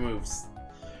fire moves.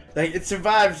 Like, it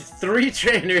survived 3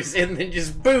 trainers and then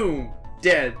just boom,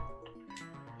 dead.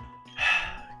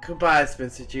 Goodbye,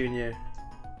 Spencer Jr.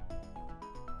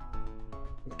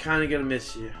 I'm kinda gonna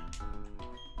miss you.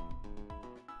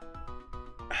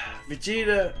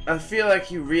 Vegeta, I feel like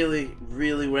you really,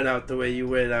 really went out the way you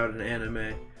went out in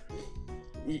anime.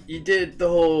 You did the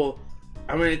whole,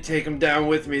 I'm gonna take him down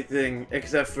with me thing,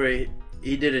 except for he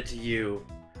did it to you.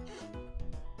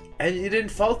 And you didn't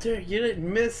falter, you didn't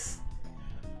miss.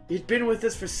 You'd been with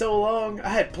us for so long. I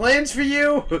had plans for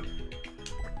you!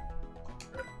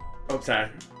 Oh, sorry.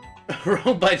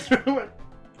 Wrong button.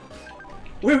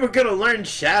 We were gonna learn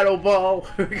Shadow Ball.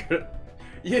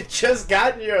 You just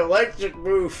gotten your electric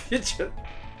move. You just...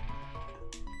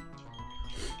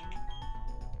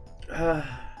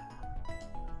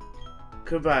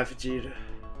 Goodbye, Vegeta.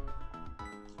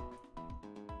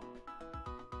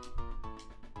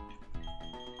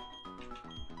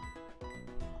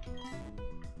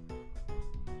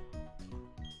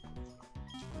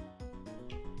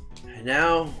 And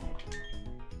now,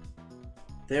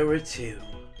 there were 2.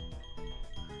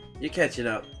 You're catching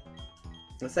up.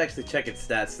 Let's actually check its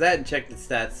stats. That and check its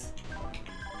stats.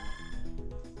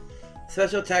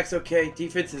 Special attack's okay.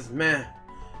 Defense is meh.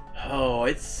 Oh,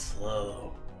 it's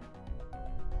slow.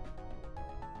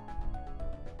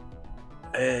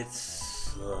 It's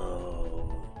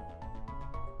slow.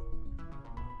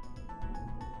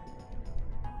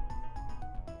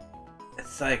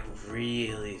 It's like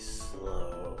really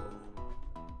slow.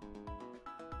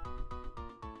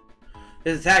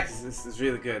 His attack is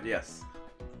really good, yes.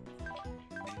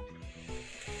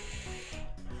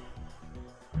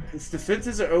 Its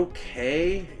defenses are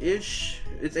okay-ish.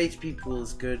 Its HP pool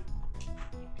is good.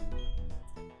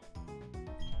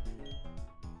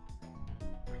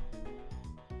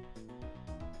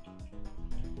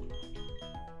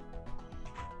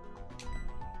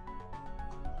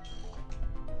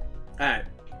 Alright.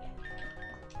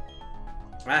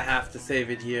 I have to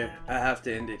save it here. I have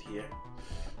to end it here.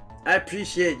 I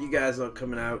appreciate you guys all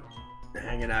coming out,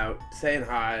 hanging out, saying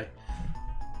hi.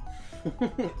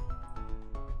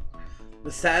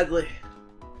 But sadly,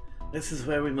 this is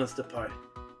where we must depart.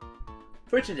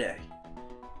 For today.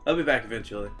 I'll be back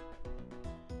eventually.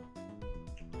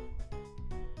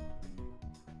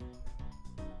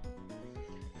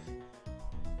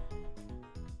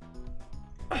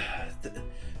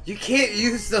 You can't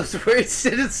use those words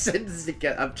in a sentence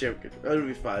together. I'm joking. It'll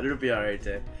be fine. It'll be alright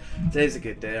today. Today's a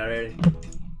good day already.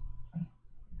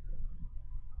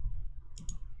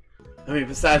 I mean,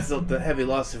 besides the heavy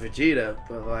loss of Vegeta,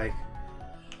 but like,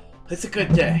 it's a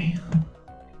good day.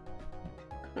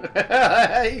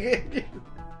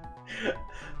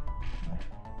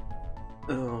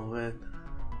 Oh man.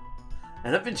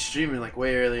 And I've been streaming like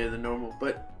way earlier than normal,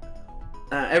 but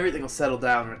everything will settle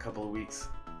down in a couple of weeks.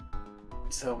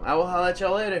 So I will holler at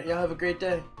y'all later. Y'all have a great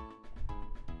day.